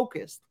more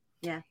focused.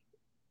 Yeah.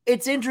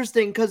 It's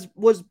interesting because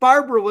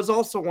Barbara was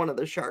also one of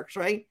the sharks,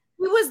 right?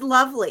 It was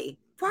lovely.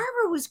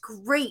 Barbara was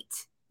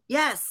great.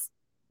 Yes.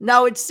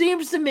 Now, it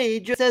seems to me,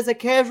 just as a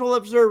casual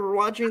observer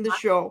watching the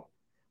show,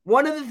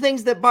 one of the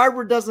things that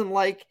Barbara doesn't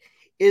like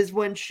is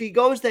when she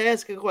goes to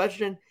ask a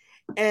question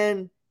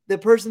and the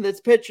person that's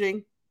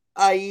pitching,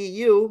 i.e.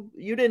 you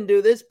didn't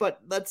do this, but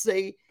let's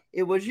say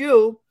it was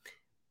you,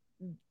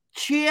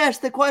 she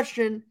asked the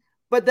question,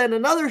 but then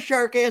another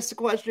shark asks the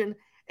question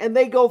and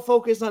they go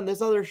focus on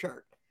this other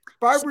shark.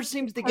 Barbara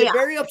seems to get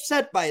very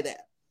upset by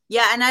that.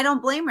 Yeah, and I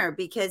don't blame her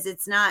because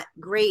it's not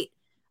great.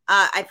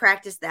 I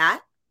practiced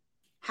that.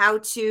 How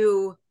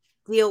to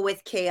deal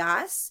with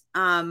chaos.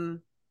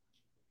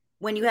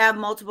 When you have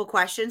multiple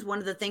questions, one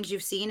of the things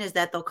you've seen is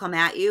that they'll come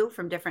at you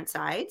from different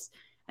sides.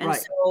 And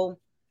so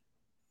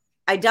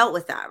I dealt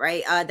with that,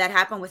 right? That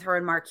happened with her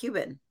and Mark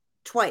Cuban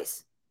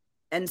twice.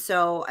 And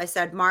so I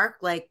said, Mark,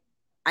 like,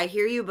 I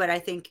hear you, but I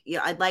think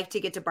I'd like to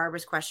get to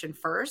Barbara's question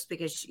first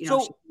because, she came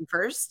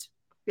first.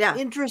 Yeah.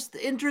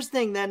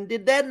 Interesting then.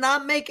 Did that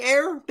not make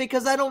air?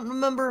 Because I don't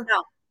remember.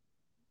 No.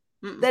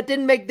 That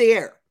didn't make the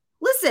air.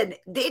 Listen,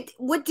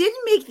 what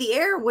didn't make the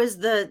air was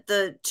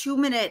the 2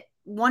 minute,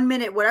 1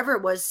 minute, whatever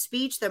it was,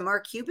 speech that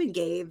Mark Cuban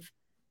gave.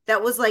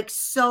 That was like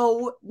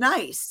so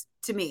nice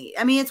to me.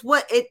 I mean,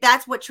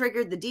 that's what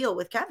triggered the deal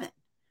with Kevin.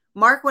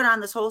 Mark went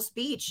on this whole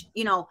speech.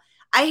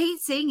 I hate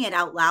saying it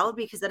out loud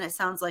because then it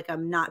sounds like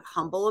I'm not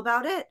humble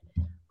about it.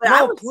 But no,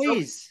 I was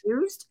please. So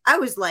confused. I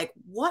was like,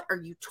 "What are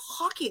you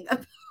talking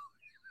about?"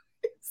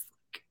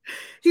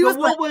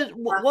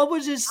 What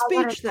was his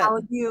speech then? I tell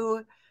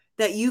you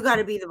that you got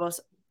to be the most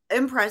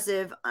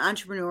impressive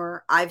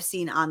entrepreneur I've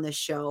seen on this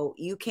show.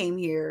 You came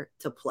here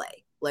to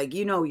play. Like,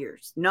 your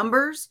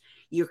numbers.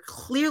 You're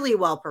clearly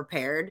well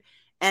prepared.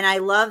 And I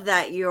love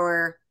that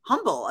you're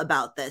humble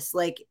about this.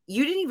 Like,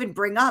 you didn't even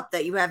bring up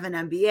that you have an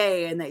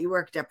MBA and that you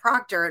worked at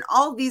Procter and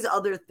all these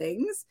other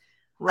things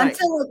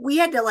until we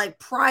had to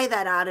pry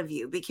that out of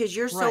you because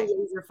you're so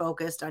laser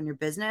focused on your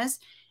business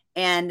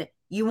and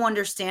you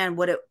understand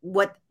what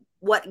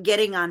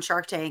getting on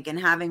Shark Tank and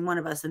having one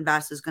of us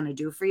invest is going to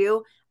do for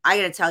you. I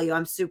got to tell you,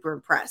 I'm super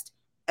impressed.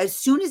 As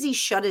soon as he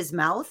shut his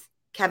mouth,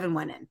 Kevin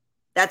went in.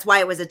 That's why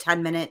it was a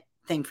 10-minute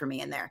thing for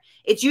me in there.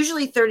 It's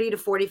usually 30 to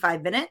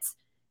 45 minutes.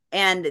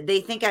 And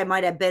they think I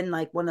might have been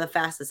like one of the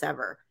fastest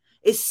ever.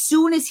 As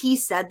soon as he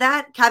said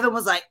that, Kevin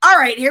was like, all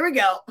right, here we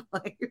go.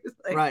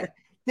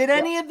 Did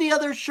any of the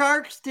other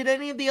sharks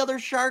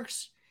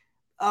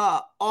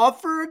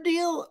offer a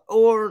deal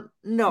or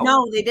no?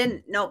 No, they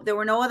didn't. No, there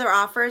were no other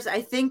offers.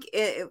 I think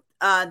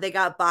they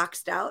got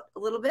boxed out a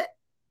little bit.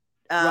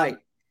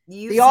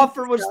 The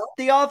offer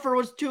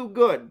was too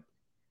good.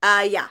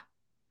 Yeah.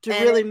 To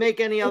really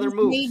make any other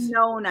moves. Made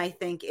known, I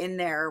think, in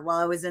there while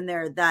I was in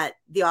there that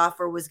the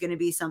offer was going to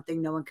be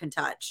something no one can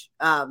touch.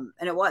 And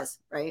it was,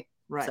 right?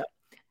 Right. So.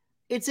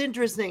 It's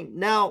interesting.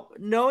 Now,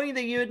 knowing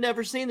that you had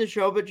never seen the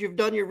show, but you've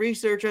done your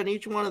research on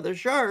each one of the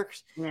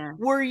sharks,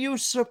 were you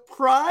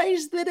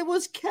surprised that it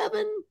was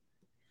Kevin?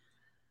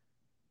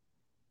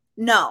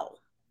 No.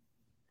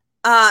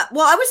 Well,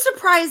 I was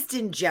surprised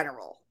in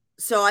general.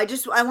 So I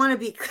want to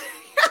be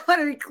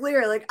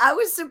clear. Like, I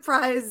was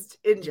surprised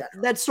in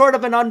general. That's sort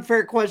of an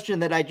unfair question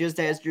that I just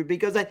asked you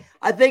because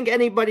I think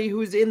anybody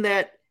who's in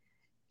that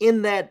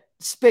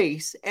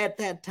space at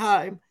that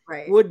time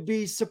would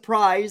be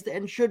surprised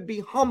and should be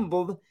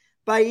humbled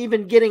by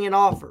even getting an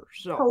offer.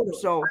 So, totally.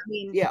 So I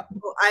mean, yeah,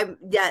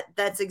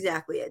 that's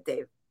exactly it,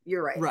 Dave.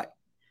 You're right. Right.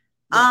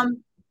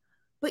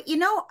 But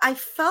I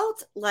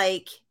felt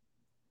like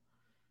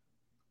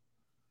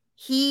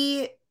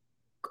I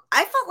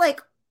felt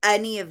like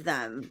any of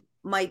them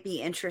might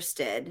be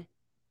interested.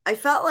 I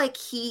felt like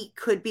he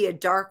could be a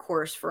dark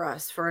horse for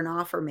us for an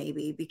offer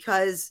maybe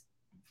because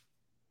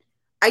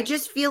I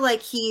just feel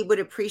like he would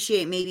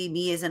appreciate maybe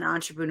me as an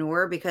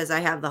entrepreneur because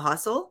I have the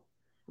hustle,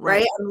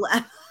 right?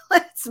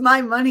 It's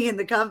my money in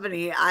the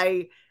company.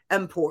 I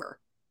am poor,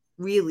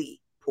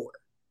 really poor.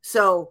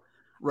 So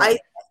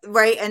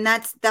and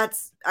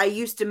that's I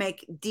used to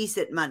make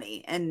decent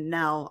money and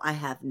now I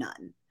have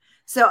none.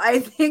 So I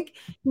think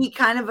he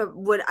kind of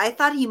I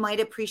thought he might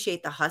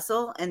appreciate the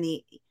hustle and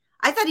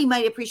I thought he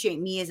might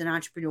appreciate me as an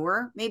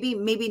entrepreneur.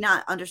 Maybe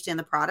not understand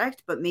the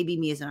product, but maybe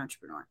me as an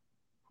entrepreneur.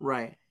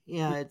 Right.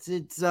 Yeah.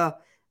 It's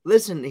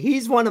listen,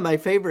 he's one of my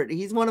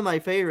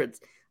favorites.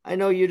 I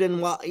know you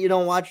you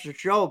don't watch the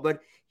show,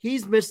 but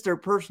he's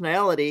Mr.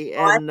 Personality,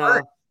 Oh, and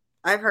yeah,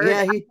 I've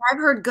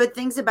heard good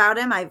things about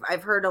him.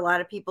 I've heard a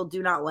lot of people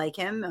do not like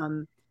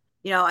him.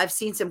 I've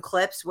seen some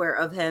clips where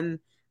of him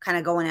kind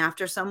of going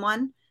after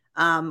someone,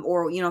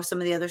 or some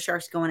of the other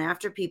sharks going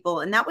after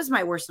people, and that was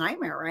my worst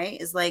nightmare. Right?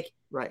 Is like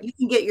right. you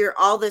can get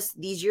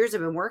these years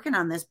I've been working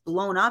on this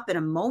blown up in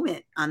a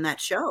moment on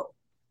that show.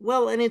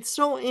 Well, and it's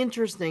so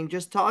interesting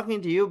just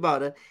talking to you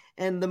about it,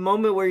 and the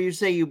moment where you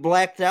say you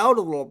blacked out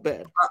a little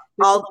bit,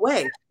 All the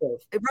way.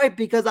 right?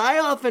 Because I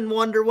often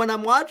wonder when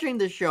I'm watching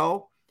the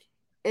show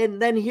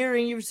and then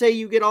hearing you say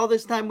you get all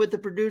this time with the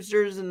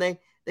producers and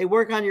they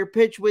work on your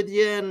pitch with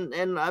you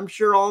and I'm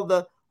sure all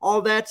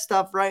that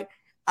stuff, right?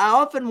 I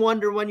often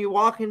wonder when you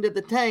walk into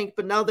the tank,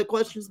 but now the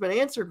question's been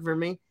answered for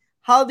me,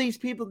 how these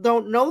people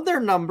don't know their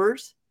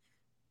numbers,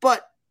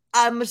 but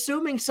I'm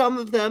assuming some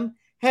of them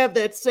have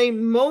that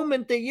same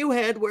moment that you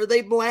had where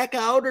they black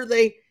out or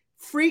they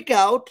freak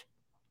out.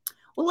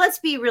 Well, let's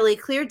be really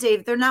clear,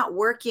 Dave. They're not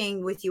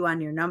working with you on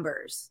your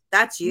numbers.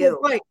 That's you.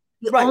 Well, right.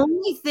 The Right.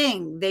 only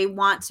thing they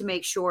want to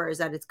make sure is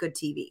that it's good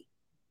TV,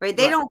 right?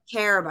 They don't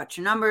care about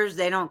your numbers.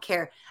 They don't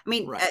care. I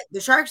mean, the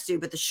Sharks do,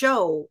 but the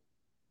show.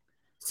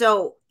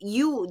 So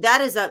that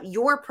is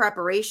your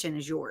preparation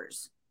is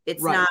yours.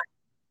 It's not.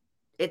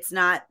 It's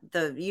not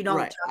you don't.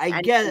 Right.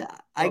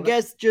 I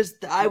guess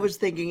just I was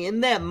thinking in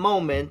that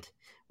moment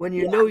when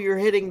you know you're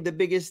hitting the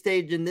biggest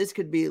stage and this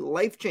could be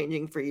life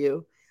changing for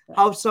you.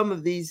 How some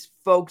of these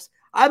folks,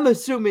 I'm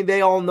assuming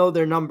they all know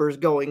their numbers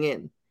going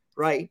in.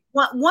 Right.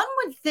 Well, one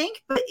would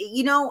think, but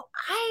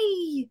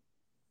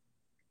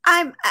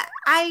I'm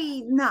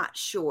not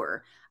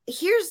sure.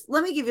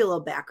 Let me give you a little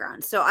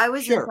background. So I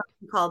was in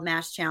something called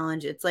Mass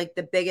Challenge. It's like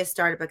the biggest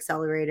startup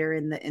accelerator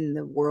in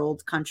the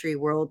world,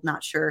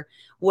 not sure,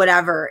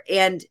 whatever.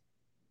 And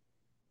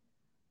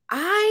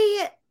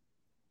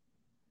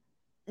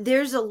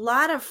there's a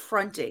lot of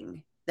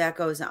fronting that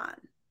goes on.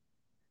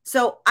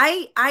 So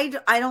I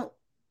don't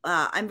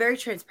I'm very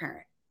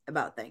transparent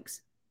about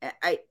things.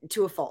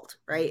 To a fault,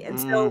 right? And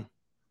so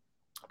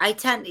I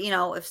tend,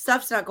 if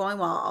stuff's not going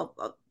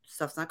well,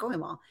 stuff's not going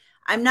well.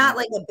 I'm not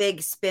like a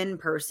big spin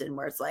person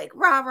where it's like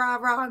rah rah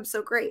rah, I'm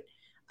so great.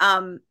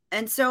 And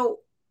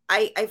so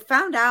I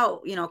found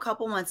out, a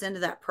couple months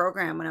into that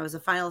program when I was a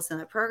finalist in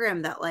that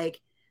program that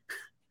like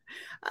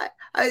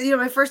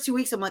my first 2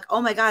 weeks I'm like,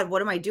 oh my God,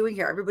 what am I doing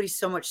here? Everybody's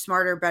so much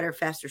smarter, better,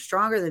 faster,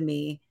 stronger than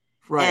me.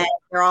 Right. And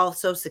they're all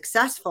so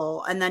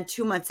successful. And then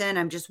 2 months in,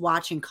 I'm just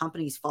watching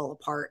companies fall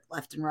apart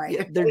left and right.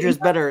 Yeah, they're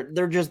just better.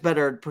 They're just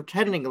better at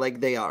pretending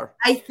like they are.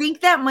 I think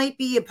that might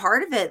be a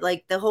part of it.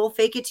 Like the whole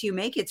fake it till you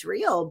make it's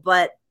real.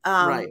 But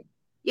yeah,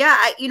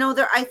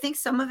 I think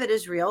some of it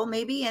is real,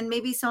 maybe, and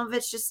maybe some of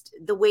it's just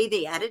the way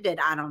they edited.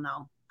 I don't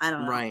know.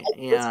 Right.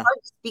 It's hard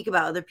to speak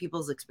about other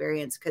people's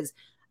experience because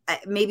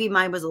maybe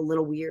mine was a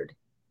little weird.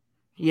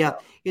 Yeah,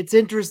 it's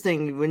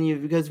interesting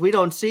because we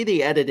don't see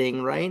the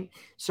editing, right?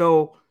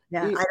 So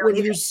when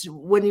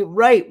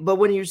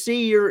you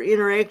see your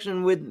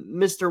interaction with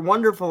Mr.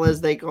 Wonderful,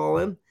 as they call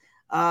him,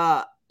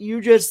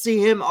 you just see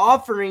him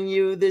offering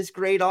you this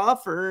great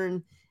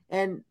offer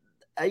and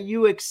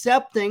you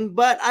accepting.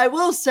 But I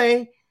will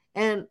say,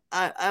 and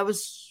I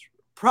was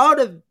proud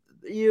of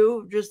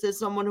you, just as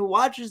someone who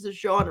watches the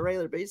show on a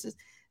regular basis,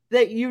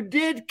 that you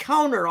did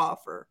counter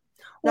offer.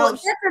 Well,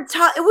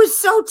 it was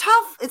so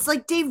tough. It's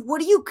like, Dave,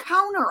 what do you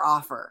counter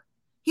offer?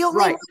 He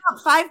only went up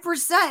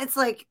 5%. It's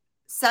like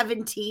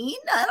 17.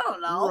 I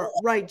don't know.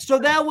 Right. So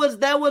that was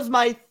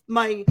my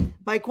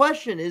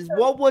question is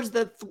what was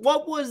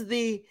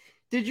the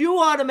did you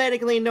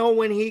automatically know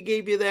when he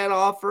gave you that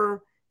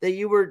offer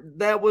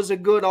that was a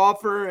good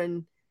offer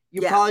and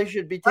you probably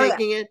should be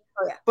taking it?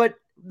 Oh, yeah. But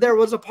there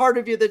was a part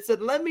of you that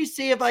said, let me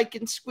see if I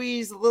can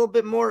squeeze a little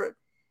bit more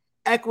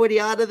equity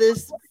out of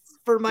this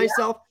for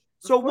myself. Yeah.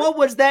 So what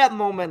was that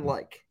moment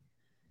like?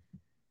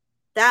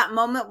 That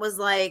moment was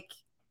like,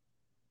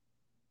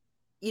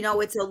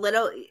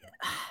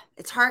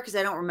 it's hard because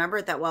I don't remember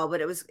it that well,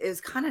 but it was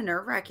kind of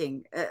nerve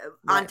wracking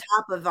on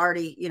top of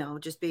already,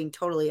 just being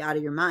totally out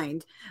of your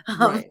mind.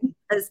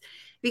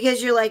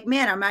 Because you're like,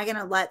 man, am I going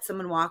to let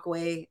someone walk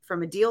away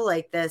from a deal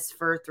like this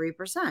for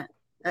 3%?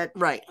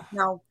 Right.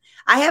 No,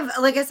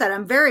 like I said,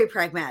 I'm very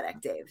pragmatic,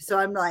 Dave. So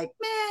I'm like,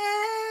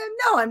 man,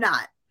 no, I'm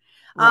not.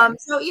 Right.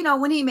 So,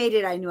 when he made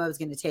it, I knew I was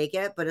going to take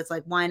it, but it's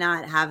like, why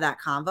not have that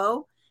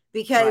convo?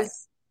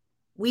 Because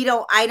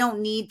I don't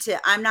need to,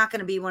 I'm not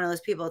going to be one of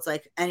those people. It's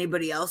like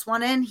anybody else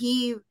want in.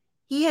 He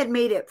had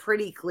made it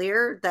pretty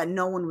clear that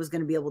no one was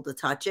going to be able to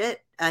touch it.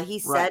 He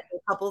said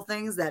a couple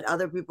things that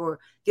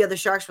the other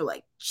sharks were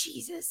like,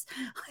 Jesus,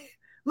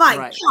 my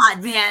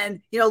God,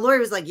 man. Lori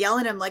was like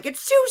yelling at him like,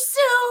 it's too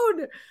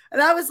soon.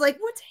 And I was like,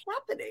 what's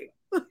happening?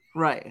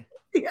 Right.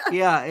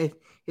 Yeah.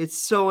 It's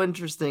so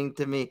interesting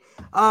to me.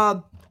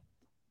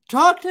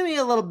 Talk to me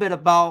a little bit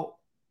about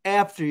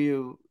after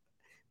you,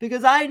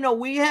 because I know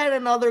we had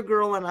another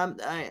girl and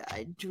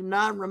I do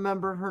not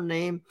remember her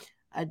name.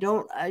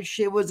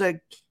 She was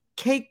a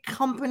cake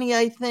company,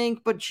 I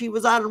think, but she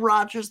was out of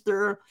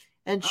Rochester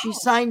and she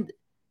signed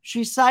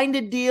she signed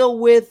a deal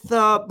with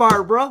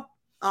Barbara.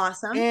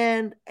 Awesome.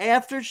 And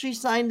after she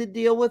signed the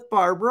deal with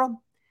Barbara,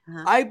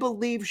 I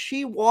believe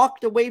she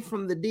walked away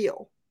from the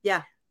deal.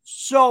 Yeah.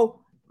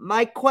 So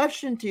my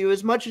question to you,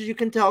 as much as you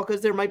can tell,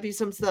 because there might be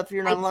some stuff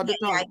you're not allowed to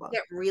talk about. I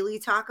can't really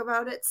talk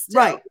about it still.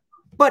 Right.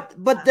 But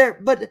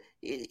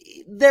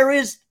there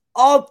is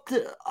all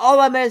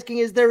I'm asking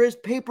is there is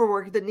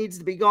paperwork that needs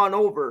to be gone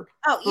over.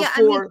 Oh yeah,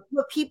 I mean,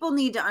 what people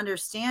need to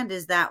understand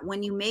is that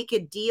when you make a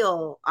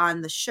deal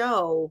on the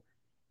show,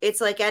 it's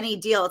like any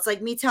deal. It's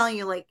like me telling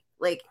you, like,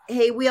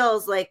 hey,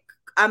 Wheels, like,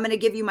 I'm gonna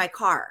give you my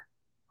car.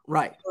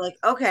 Right. Like,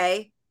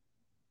 okay,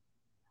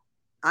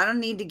 I don't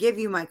need to give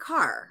you my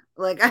car.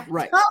 Like, it's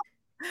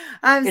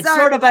sorry.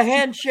 sort of a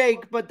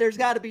handshake, but there's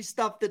got to be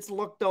stuff that's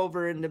looked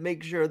over and to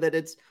make sure that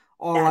it's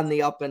all on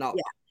the up and up.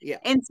 Yeah.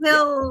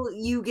 Until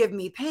you give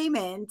me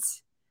payment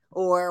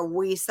or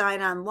we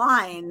sign on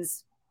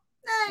lines.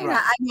 Right.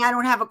 I mean, I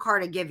don't have a car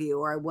to give you,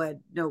 or I would.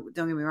 No,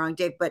 don't get me wrong,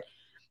 Dave. But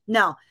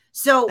no.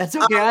 So that's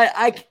okay.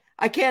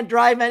 I can't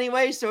drive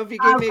anyway. So if you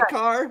gave me a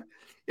car,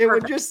 it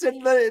would just sit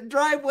in the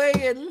driveway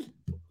and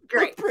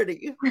look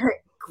pretty.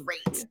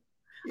 Great.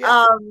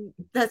 Yeah.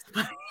 That's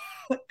funny.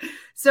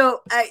 So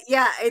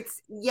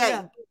it's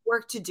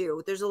work to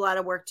do. There's a lot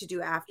of work to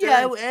do after.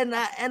 Yeah, and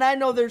I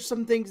know there's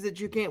some things that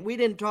you can't. We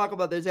didn't talk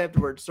about this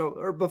afterwards,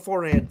 or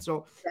beforehand.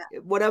 So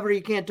whatever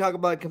you can't talk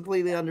about, I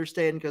completely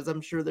understand, because I'm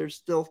sure there's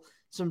still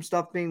some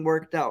stuff being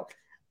worked out.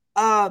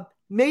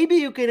 Maybe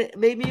you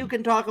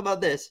can talk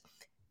about this.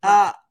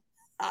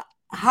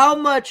 How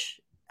much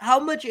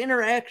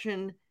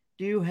interaction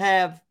do you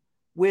have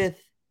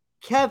with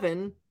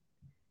Kevin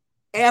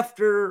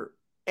after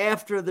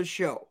the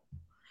show?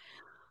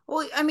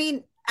 Well, I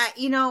mean,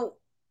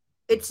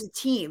 it's a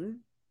team.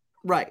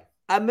 Right.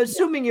 I'm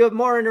assuming you have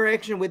more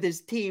interaction with his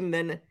team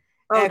than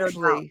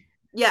actually. No.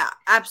 Yeah,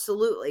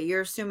 absolutely.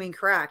 You're assuming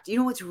correct. You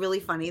know what's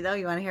really funny, though?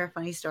 You want to hear a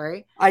funny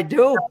story? I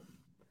do.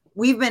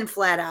 We've been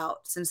flat out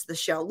since the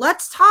show.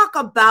 Let's talk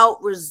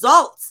about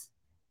results,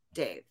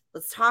 Dave.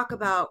 Let's talk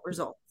about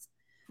results.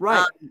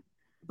 Right.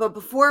 But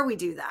before we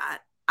do that,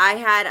 I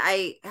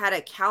had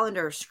a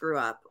calendar screw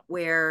up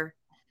where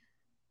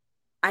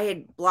I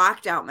had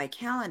blocked out my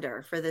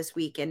calendar for this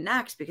week and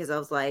next, because I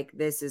was like,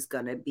 this is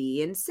going to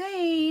be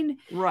insane.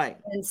 Right.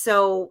 And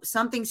so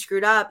something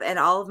screwed up and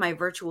all of my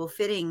virtual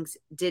fittings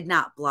did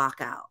not block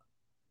out.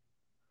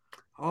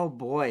 Oh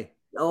boy.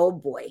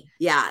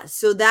 Yeah.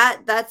 So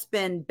that's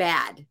been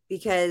bad,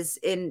 because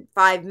in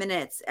 5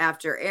 minutes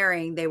after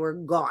airing, they were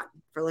gone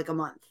for like a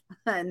month.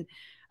 And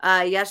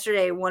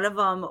yesterday, one of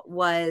them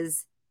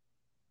was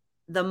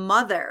the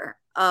mother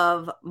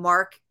of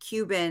Mark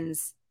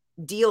Cuban's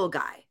deal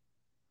guy.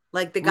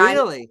 Like the guy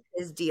really?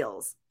 His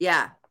deals.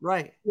 Yeah.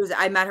 Right.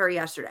 I met her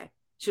yesterday.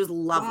 She was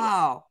lovely.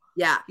 Wow.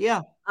 Yeah.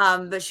 Yeah.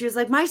 But she was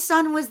like, my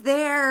son was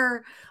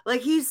there.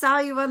 Like, he saw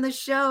you on the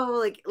show.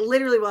 Like,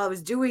 literally while I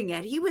was doing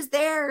it, he was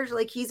there.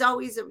 Like, he's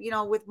always,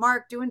 with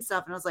Mark doing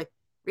stuff. And I was like,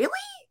 really?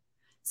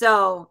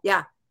 So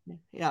yeah.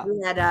 Yeah.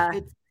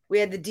 We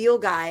had the deal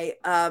guy.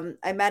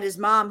 I met his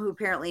mom, who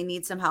apparently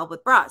needs some help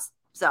with bras.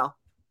 So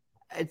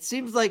it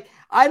seems like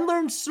I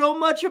learned so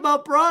much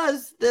about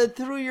bras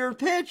through your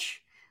pitch.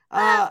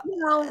 It's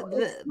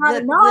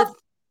not enough.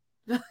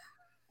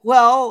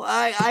 Well,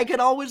 I can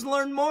always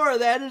learn more.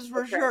 That is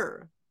for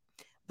sure.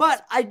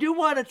 But I do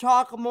want to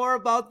talk more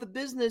about the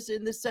business,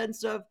 in the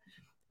sense of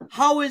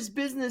how has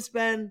business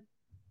been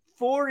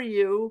for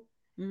you?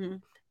 Mm-hmm.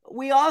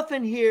 We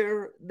often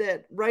hear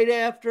that right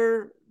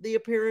after the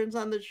appearance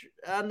on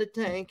the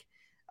tank,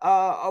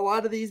 a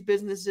lot of these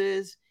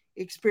businesses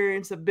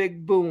experience a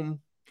big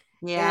boom.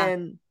 Yeah.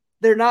 And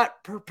they're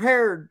not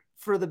prepared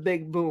for the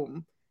big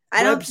boom.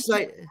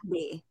 Websites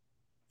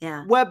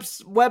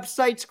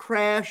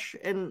crash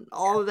and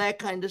all of that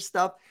kind of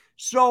stuff.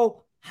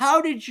 So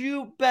how did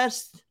you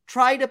best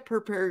try to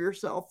prepare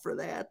yourself for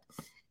that?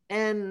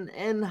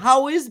 And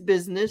how is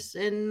business?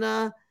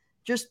 And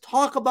just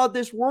talk about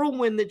this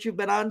whirlwind that you've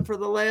been on for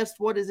the last,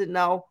 what is it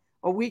now?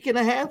 A week and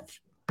a half?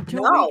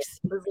 2 weeks?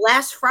 It was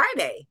last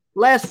Friday.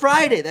 Last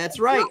Friday, that's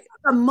right.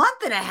 A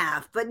month and a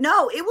half, but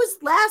no, it was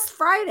last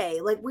Friday.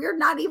 Like, we're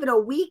not even a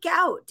week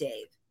out,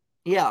 Dave.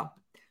 Yeah.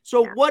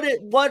 So what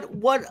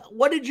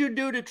did you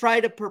do to try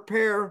to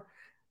prepare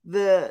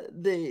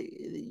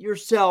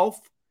yourself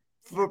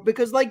for,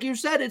 because like you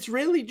said, it's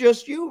really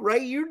just you,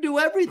 right? You do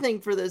everything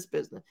for this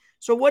business.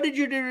 So what did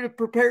you do to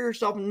prepare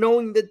yourself,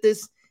 knowing that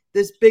this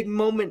big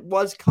moment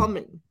was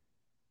coming?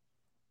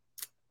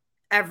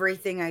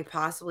 Everything I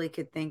possibly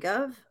could think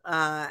of.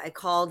 I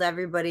called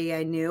everybody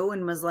I knew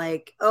and was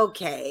like,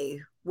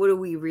 okay, what are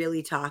we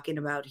really talking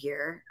about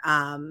here?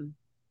 I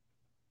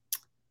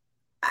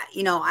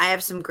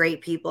have some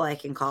great people I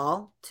can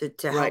call to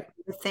help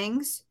with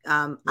things.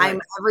 I'm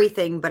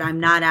everything, but I'm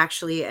not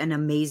actually an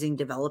amazing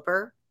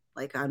developer,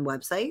 like on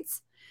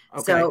websites.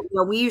 Okay. So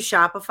we use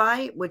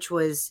Shopify, which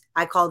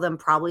I called them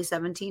probably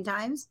 17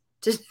 times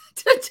to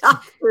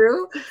talk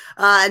through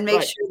and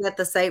make sure that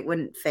the site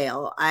wouldn't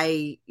fail.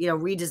 I,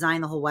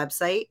 redesigned the whole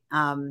website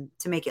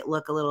to make it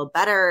look a little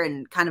better,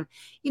 and kind of,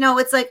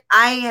 it's like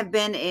I have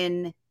been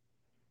in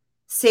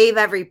save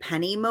every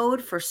penny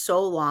mode for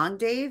so long,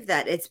 Dave,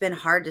 that it's been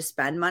hard to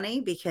spend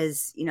money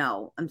because,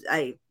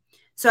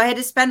 so I had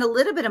to spend a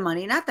little bit of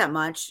money, not that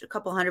much, a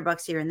couple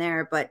 $100 here and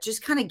there, but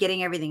just kind of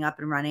getting everything up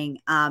and running.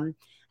 And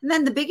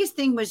then the biggest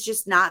thing was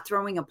just not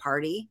throwing a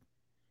party.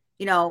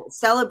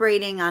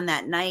 Celebrating on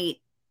that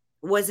night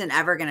wasn't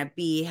ever going to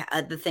be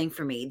the thing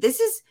for me. This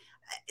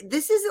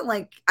isn't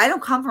like, I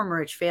don't come from a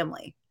rich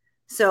family.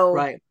 So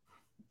right.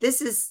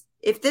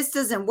 If this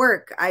doesn't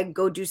work, I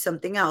go do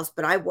something else,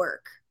 but I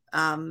work.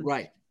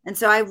 Right. And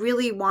so I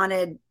really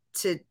wanted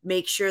to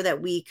make sure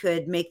that we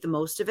could make the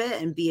most of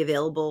it and be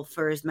available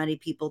for as many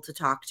people to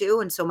talk to.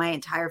 And so my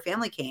entire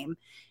family came,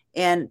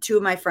 and two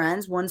of my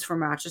friends, one's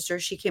from Rochester,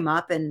 she came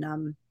up,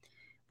 and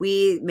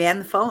we manned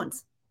the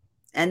phones.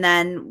 And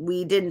then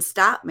we didn't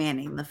stop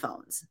manning the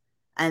phones.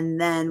 And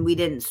then we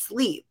didn't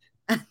sleep.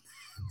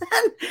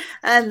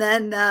 and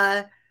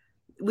then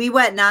we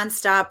went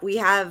nonstop. We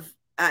have,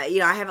 I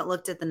haven't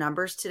looked at the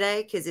numbers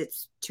today because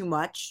it's too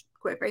much,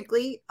 quite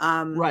frankly.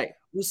 Right.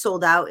 We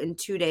sold out in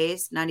 2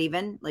 days, not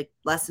even, like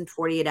less than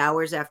 48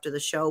 hours after the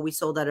show. We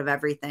sold out of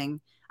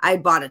everything. I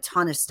bought a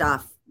ton of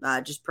stuff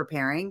just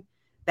preparing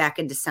back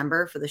in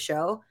December for the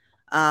show.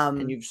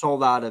 And you've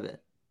sold out of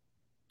it.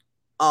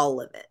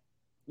 All of it.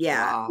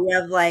 Yeah. Wow. We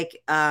have like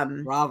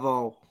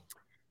bravo.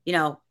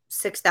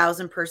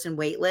 6,000 person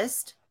wait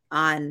list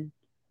on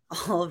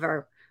all of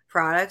our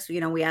products.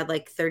 We had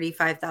like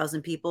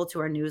 35,000 people to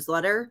our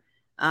newsletter.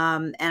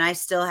 And I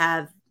still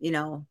have,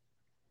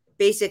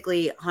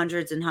 basically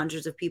hundreds and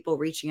hundreds of people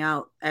reaching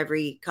out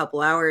every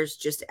couple hours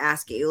just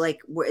asking, like,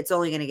 it's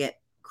only going to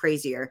get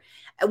crazier.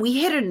 We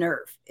hit a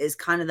nerve is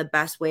kind of the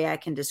best way I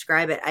can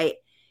describe it. I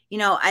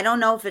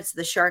don't know if it's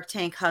the Shark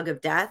Tank hug of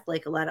death,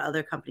 like a lot of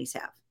other companies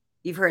have.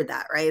 You've heard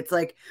that, right? It's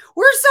like,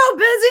 we're so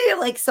busy.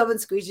 Like someone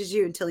squeezes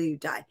you until you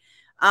die.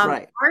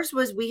 Right. Ours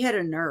was, we hit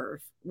a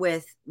nerve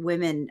with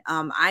women.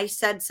 I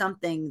said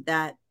something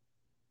that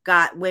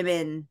got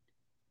women,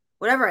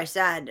 whatever I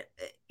said,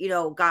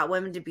 got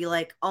women to be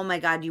like, oh my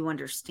God, you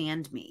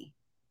understand me.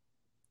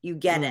 You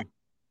get it.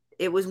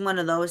 It was one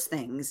of those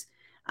things.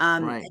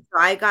 Right. So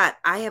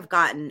I have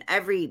gotten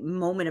every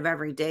moment of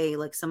every day,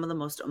 like some of the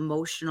most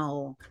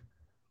emotional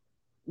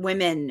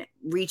women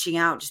reaching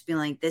out, just being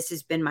like, this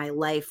has been my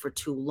life for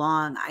too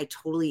long.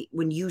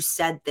 When you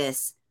said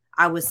this,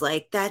 I was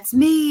like, that's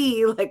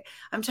me. Like,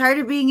 I'm tired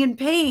of being in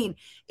pain.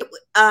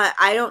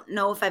 I don't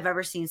know if I've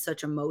ever seen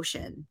such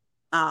emotion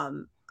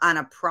on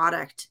a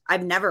product.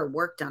 I've never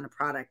worked on a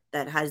product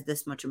that has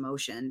this much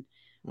emotion.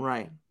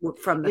 Right.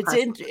 From the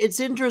it's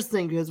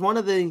interesting because one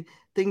of the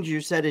things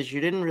you said is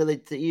you didn't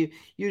really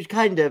you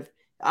kind of,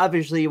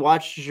 obviously you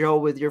watched the show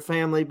with your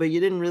family, but you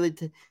didn't really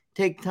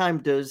take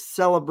time to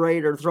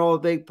celebrate or throw a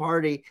big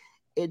party.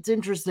 It's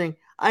interesting.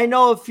 I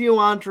know a few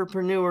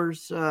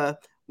entrepreneurs.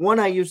 One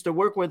I used to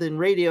work with in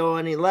radio,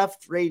 and he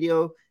left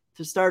radio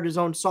to start his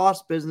own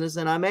sauce business.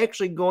 And I'm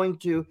actually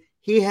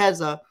he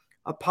has a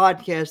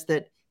podcast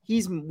that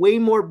he's way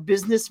more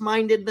business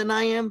minded than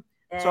I am.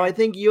 Yeah. So I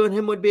think you and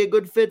him would be a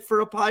good fit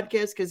for a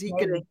podcast because he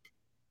could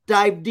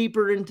dive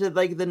deeper into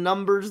like the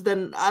numbers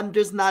than I'm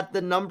just not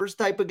the numbers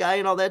type of guy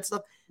and all that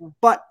stuff.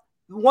 But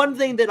one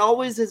thing that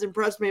always has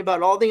impressed me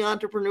about all the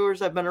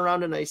entrepreneurs I've been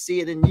around, and I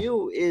see it in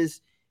you,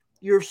 is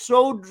you're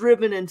so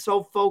driven and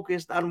so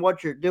focused on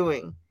what you're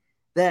doing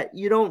that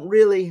you don't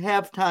really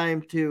have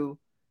time to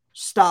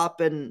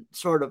stop and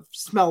sort of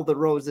smell the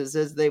roses,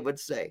 as they would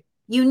say.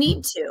 You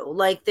need to,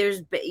 like,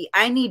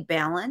 I need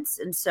balance.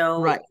 And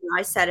so right.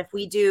 I said, if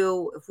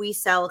we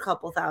sell a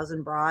couple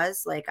thousand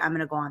bras, like, I'm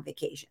going to go on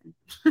vacation.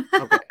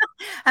 Okay.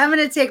 I'm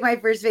going to take my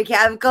first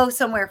vacation, go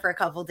somewhere for a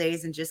couple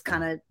days and just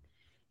kind of,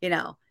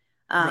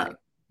 right.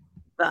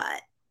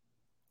 But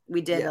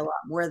we did a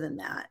lot more than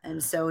that.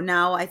 And so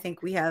now I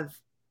think we have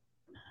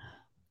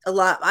a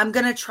lot. I'm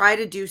going to try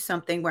to do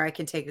something where I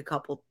can take a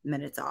couple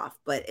minutes off,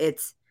 but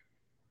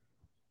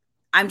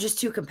I'm just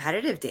too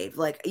competitive, Dave.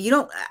 Like,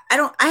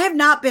 I have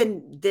not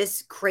been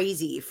this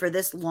crazy for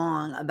this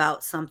long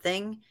about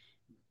something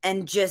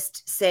and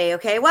just say,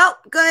 okay, well,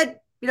 good.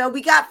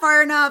 We got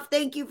far enough.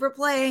 Thank you for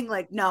playing.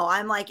 Like, no,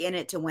 I'm like in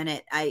it to win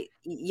it.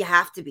 You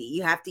have to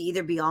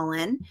either be all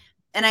in,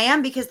 and I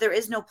am, because there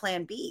is no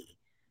plan B.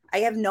 I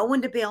have no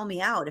one to bail me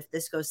out if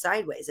this goes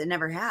sideways. I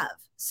never have.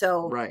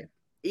 So right.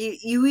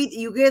 You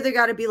either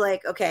got to be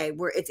like, okay,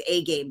 it's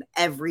a game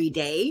every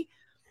day,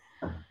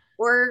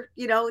 or,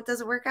 it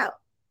doesn't work out.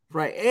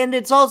 Right. And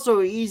it's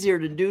also easier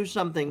to do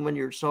something when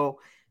you're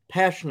so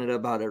passionate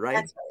about it, right?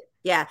 That's right.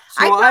 Yeah.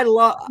 So I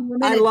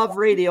love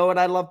radio and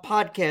I love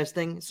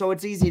podcasting, so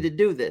it's easy to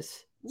do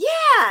this.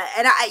 Yeah.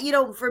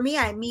 And for me,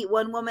 I meet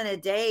one woman a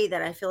day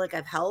that I feel like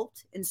I've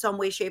helped in some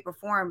way, shape, or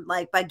form,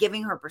 like by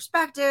giving her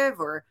perspective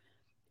or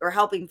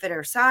helping fit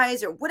her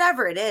size or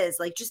whatever it is,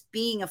 like just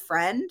being a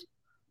friend.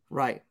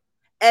 Right.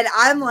 And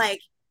I'm like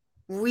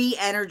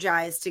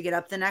re-energized to get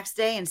up the next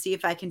day and see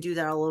if I can do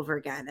that all over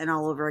again and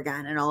all over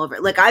again and all over.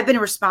 Like, I've been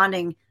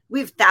responding. We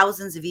have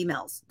thousands of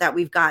emails that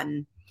we've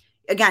gotten.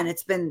 Again,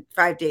 it's been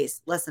 5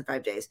 days, less than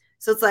 5 days.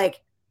 So it's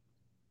like,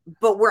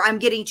 but I'm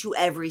getting to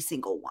every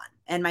single one,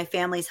 and my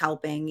family's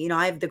helping. You know,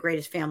 I have the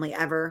greatest family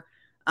ever.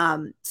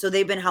 So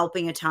they've been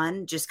helping a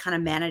ton, just kind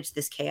of manage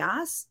this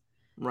chaos.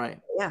 Right.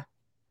 Yeah.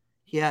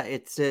 Yeah,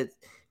 it's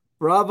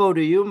bravo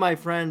to you, my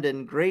friend,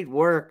 and great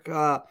work.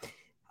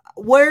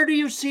 Where do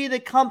you see the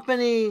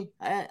company?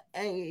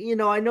 You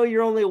know, I know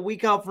you're only a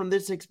week out from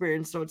this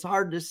experience, so it's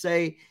hard to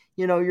say.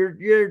 You know,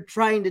 you're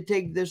trying to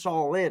take this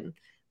all in,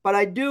 but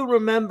I do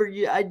remember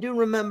you. I do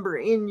remember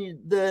in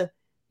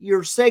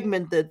your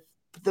segment that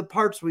the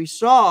parts we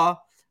saw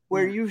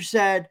where Yeah. you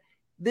said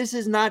this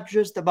is not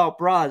just about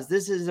bras.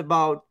 This is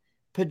about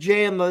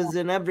pajamas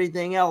and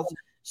everything else.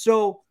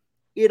 So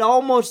it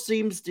almost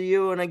seems to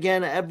you, and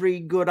again,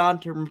 every good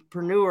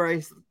entrepreneur,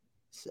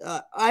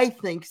 I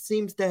think,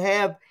 seems to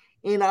have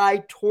an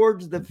eye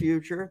towards the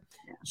future.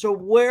 So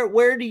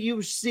where do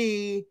you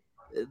see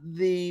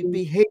the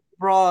Behave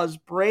Bras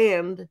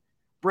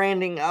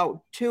branding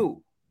out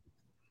to?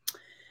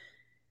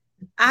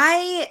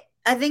 I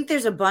think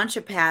there's a bunch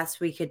of paths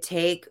we could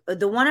take.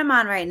 The one I'm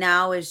on right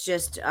now is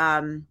just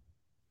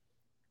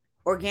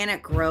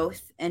organic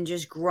growth and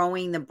just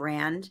growing the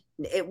brand.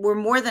 We're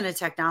more than a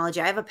technology.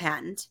 I have a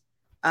patent.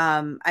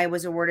 I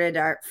was awarded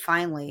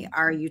finally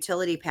our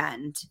utility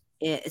patent.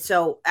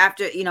 So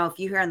after, you know, if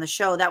you hear on the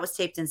show, that was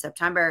taped in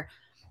September.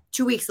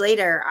 2 weeks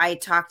later, I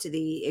talked to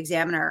the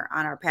examiner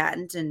on our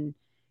patent, and,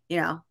 you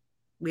know,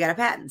 we got a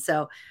patent.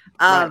 So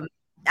Right.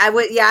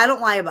 I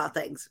don't lie about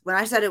things. When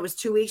I said it was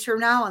 2 weeks from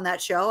now on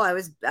that show, I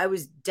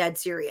was dead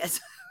serious.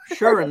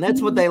 Sure, and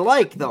that's what they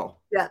like, though.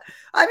 Yeah.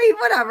 I mean,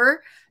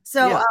 whatever.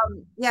 So,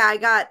 Yeah. I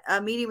got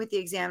a meeting with the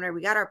examiner.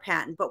 We got our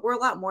patent, but we're a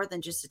lot more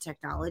than just a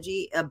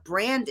technology. A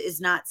brand is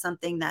not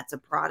something that's a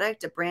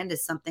product. A brand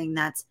is something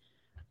that's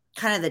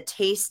kind of the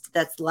taste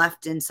that's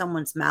left in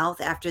someone's mouth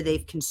after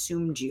they've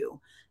consumed you,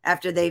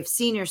 after they've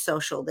seen your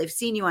social, they've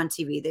seen you on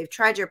TV, they've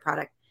tried your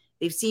product,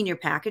 they've seen your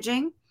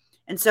packaging.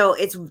 And so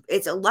it's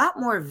a lot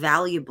more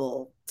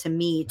valuable to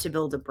me to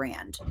build a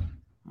brand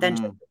than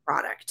just a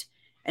product.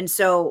 And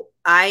so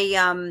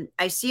I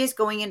see us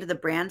going into the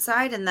brand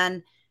side, and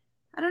then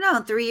I don't know,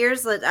 in 3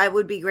 years, I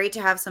would be great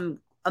to have some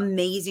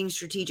amazing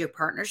strategic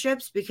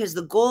partnerships, because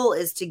the goal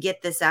is to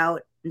get this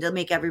out and to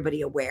make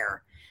everybody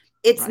aware.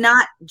 It's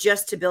not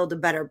just to build a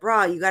better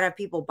bra. You got to have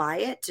people buy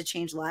it to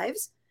change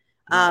lives.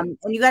 And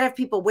you got to have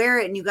people wear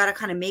it, and you got to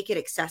kind of make it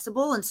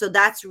accessible. And so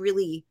that's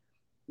really,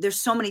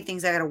 there's so many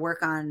things I got to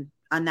work on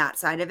that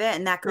side of it.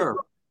 And that could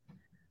look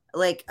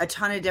like a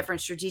ton of different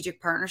strategic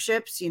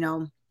partnerships. You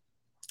know,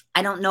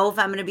 I don't know if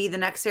I'm going to be the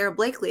next Sara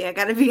Blakely. I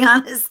got to be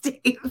honest,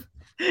 Dave.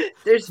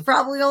 There's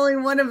probably only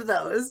one of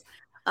those.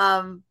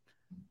 But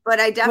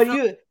I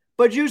definitely.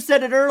 But you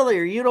said it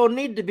earlier. You don't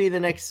need to be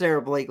the next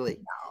Sara Blakely.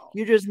 No.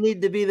 You just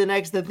need to be the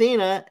next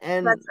Athena.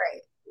 And that's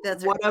right.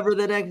 That's whatever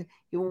the next,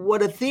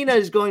 what Athena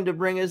is going to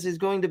bring us is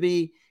going to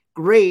be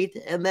great.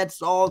 And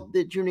that's all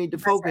that you need to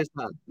focus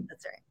on.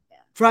 That's right. Yeah.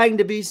 Trying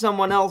to be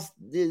someone else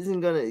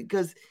isn't going to,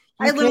 because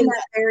I learned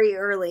that very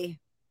early.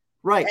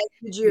 Right.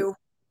 Did you?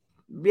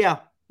 Yeah.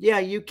 Yeah.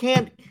 You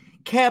can't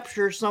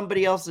capture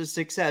somebody else's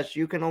success.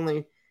 You can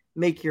only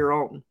make your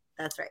own.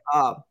 That's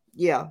right.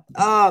 Yeah.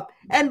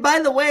 And by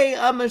the way,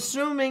 I'm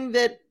assuming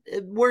that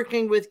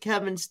working with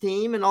Kevin's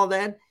team and all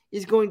that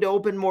is going to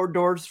open more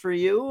doors for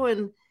you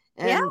and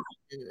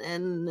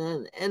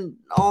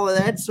all of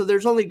that. So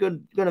there's only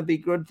going to be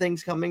good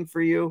things coming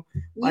for you.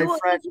 My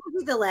friend. It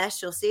will be the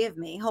last you'll see of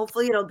me.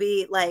 Hopefully it'll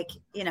be like,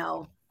 you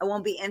know, I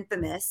won't be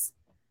infamous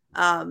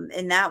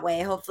in that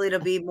way. Hopefully it'll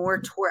be more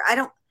toward, I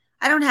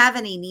don't have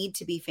any need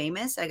to be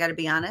famous. I got to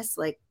be honest,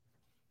 like,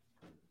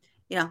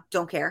 you know,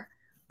 don't care.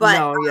 But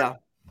no, yeah.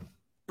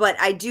 But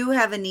I do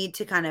have a need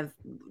to kind of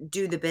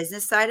do the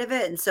business side of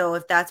it. And so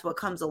if that's what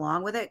comes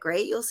along with it,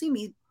 great. You'll see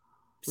me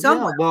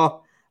somewhere. Yeah,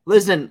 well,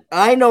 listen,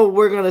 I know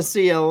we're going to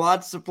see you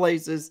lots of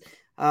places.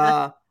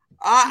 I'm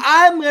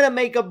going to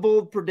make a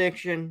bold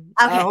prediction.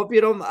 Okay. I hope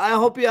you don't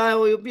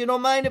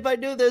mind if I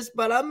do this,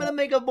 but I'm going to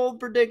make a bold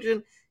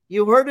prediction.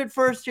 You heard it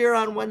first here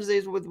on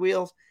Wednesdays with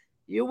Wheels.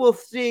 You will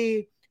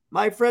see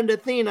my friend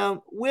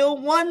Athena will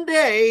one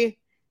day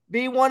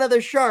be one of the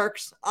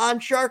sharks on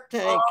Shark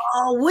Tank.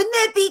 Oh, wouldn't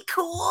that be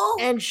cool?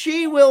 And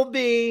she will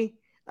be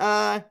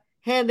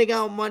handing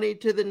out money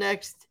to the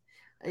next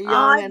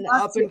young and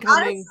up and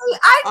coming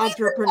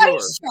entrepreneur. I'd be the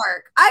nice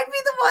shark. I'd be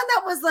the one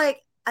that was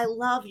like, I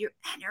love your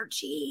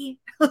energy.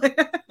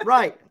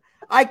 Right.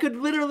 I could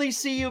literally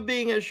see you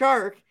being a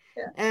shark.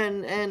 Yeah.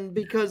 And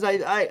because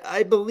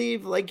I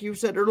believe, like you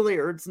said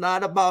earlier, it's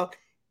not about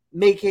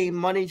making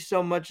money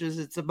so much as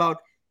it's about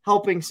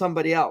helping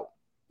somebody out.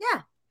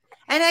 Yeah.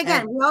 And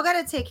again, we all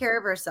got to take care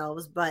of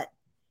ourselves, but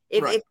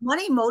if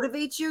money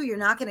motivates you, you're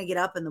not going to get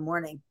up in the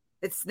morning.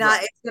 It's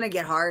not, it's going to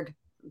get hard.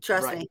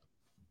 Trust me.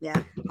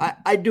 Yeah.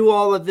 I do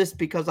all of this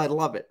because I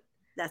love it.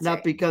 That's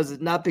not because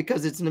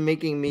it's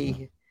making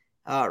me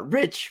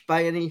rich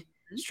by any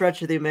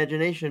stretch of the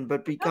imagination,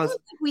 but because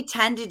we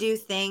tend to do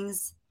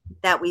things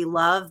that we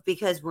love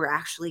because we're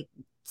actually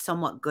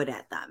somewhat good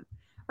at them.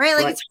 Right?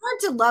 It's hard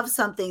to love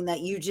something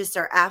that you just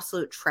are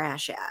absolute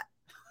trash at.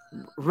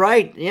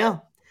 Right. Yeah.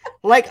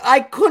 Like I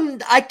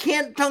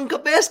can't dunk a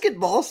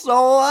basketball,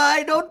 so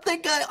I don't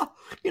think I'm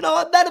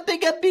not a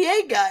big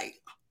NBA guy.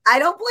 I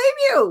don't blame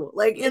you.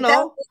 Like,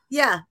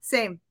 yeah,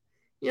 same.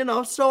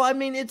 So I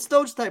mean, it's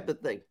those type of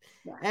things.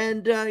 Yeah.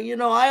 And,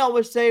 I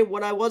always say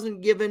what I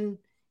wasn't given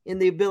in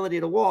the ability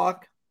to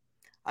walk,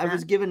 I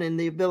was given in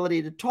the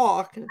ability to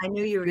talk. I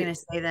knew you were going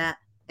to say that.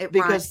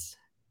 Because,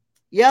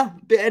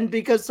 and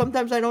because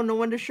sometimes I don't know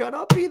when to shut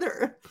up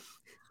either.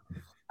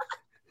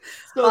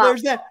 So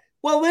there's that.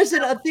 Well,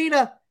 listen,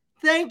 Athena,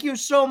 thank you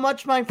so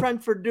much, my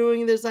friend, for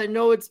doing this. I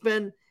know it's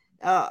been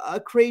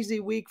a crazy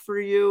week for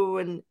you,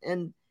 and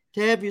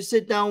to have you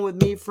sit down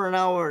with me for an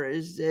hour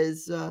is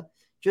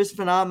just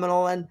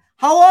phenomenal. And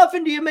how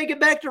often do you make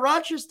it back to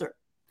Rochester?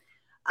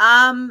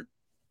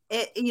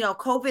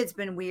 COVID's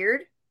been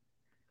weird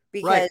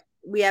because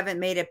we haven't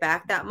made it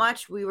back that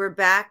much. We were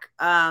back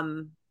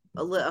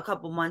a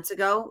couple months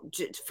ago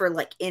just for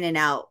like in and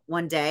out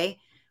one day.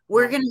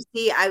 We're going to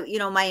see,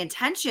 my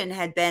intention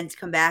had been to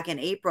come back in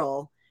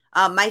April.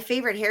 My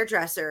favorite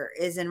hairdresser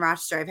is in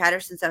Rochester. I've had her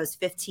since I was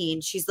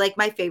 15. She's like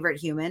my favorite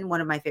human,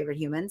 one of my favorite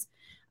humans.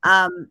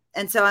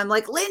 And so I'm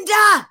like,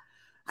 Linda,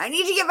 I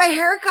need to get my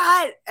hair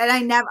cut.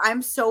 And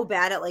I'm so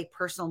bad at like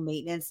personal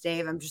maintenance,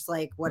 Dave. I'm just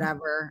like,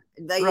 whatever.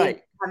 Like,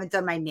 I haven't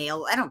done my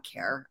nail. I don't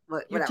care.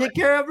 Whatever. You take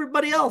care of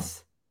everybody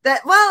else.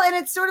 And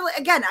it's sort of like,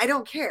 again, I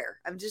don't care.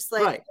 I'm just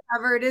like,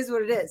 whatever it is,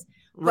 what it is.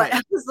 But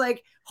I was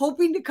like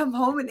hoping to come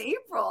home in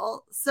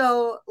April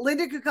so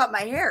Linda could cut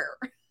my hair.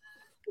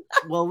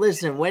 Well,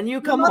 listen, when you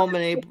come home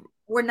in April,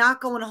 we're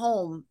not going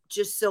home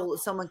just so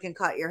someone can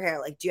cut your hair.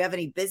 Like, do you have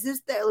any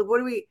business there? Like, what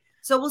do we?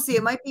 So we'll see.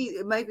 It might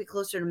be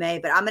closer to May,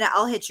 but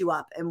I'll hit you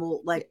up and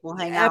we'll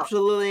hang out.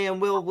 Absolutely, and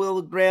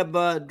we'll grab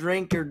a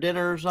drink or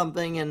dinner or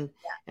something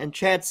and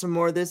chat some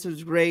more. This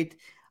was great,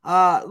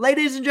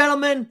 ladies and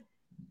gentlemen.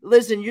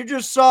 Listen, you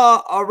just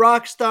saw a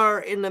rock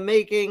star in the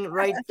making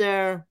right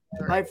there.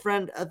 My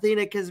friend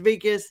Athena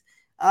Kazvikis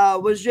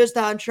was just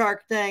on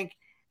Shark Tank.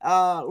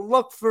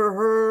 Look for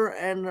her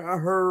and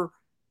her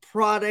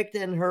product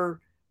and her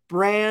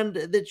brand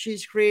that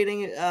she's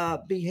creating,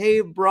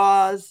 Behave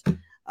Bras,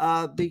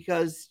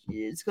 because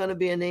it's going to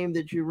be a name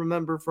that you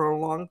remember for a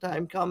long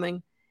time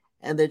coming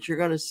and that you're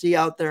going to see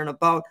out there and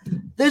about.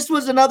 This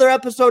was another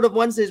episode of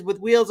Wednesdays with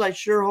Wheels. I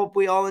sure hope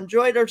we all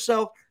enjoyed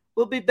ourselves.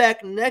 We'll be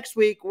back next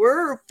week.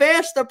 We're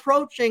fast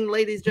approaching,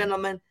 ladies and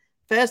gentlemen,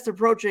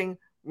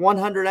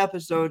 100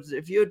 episodes.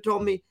 If you had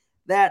told me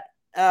that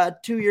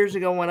 2 years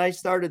ago when I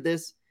started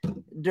this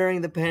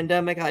during the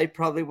pandemic, I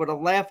probably would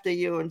have laughed at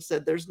you and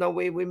said, there's no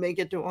way we make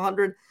it to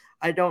 100.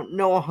 I don't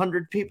know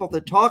 100 people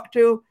to talk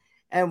to,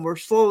 and we're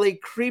slowly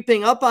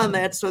creeping up on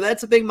that. So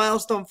that's a big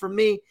milestone for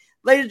me.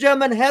 Ladies and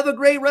gentlemen, have a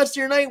great rest of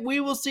your night. We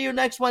will see you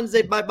next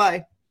Wednesday.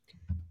 Bye-bye.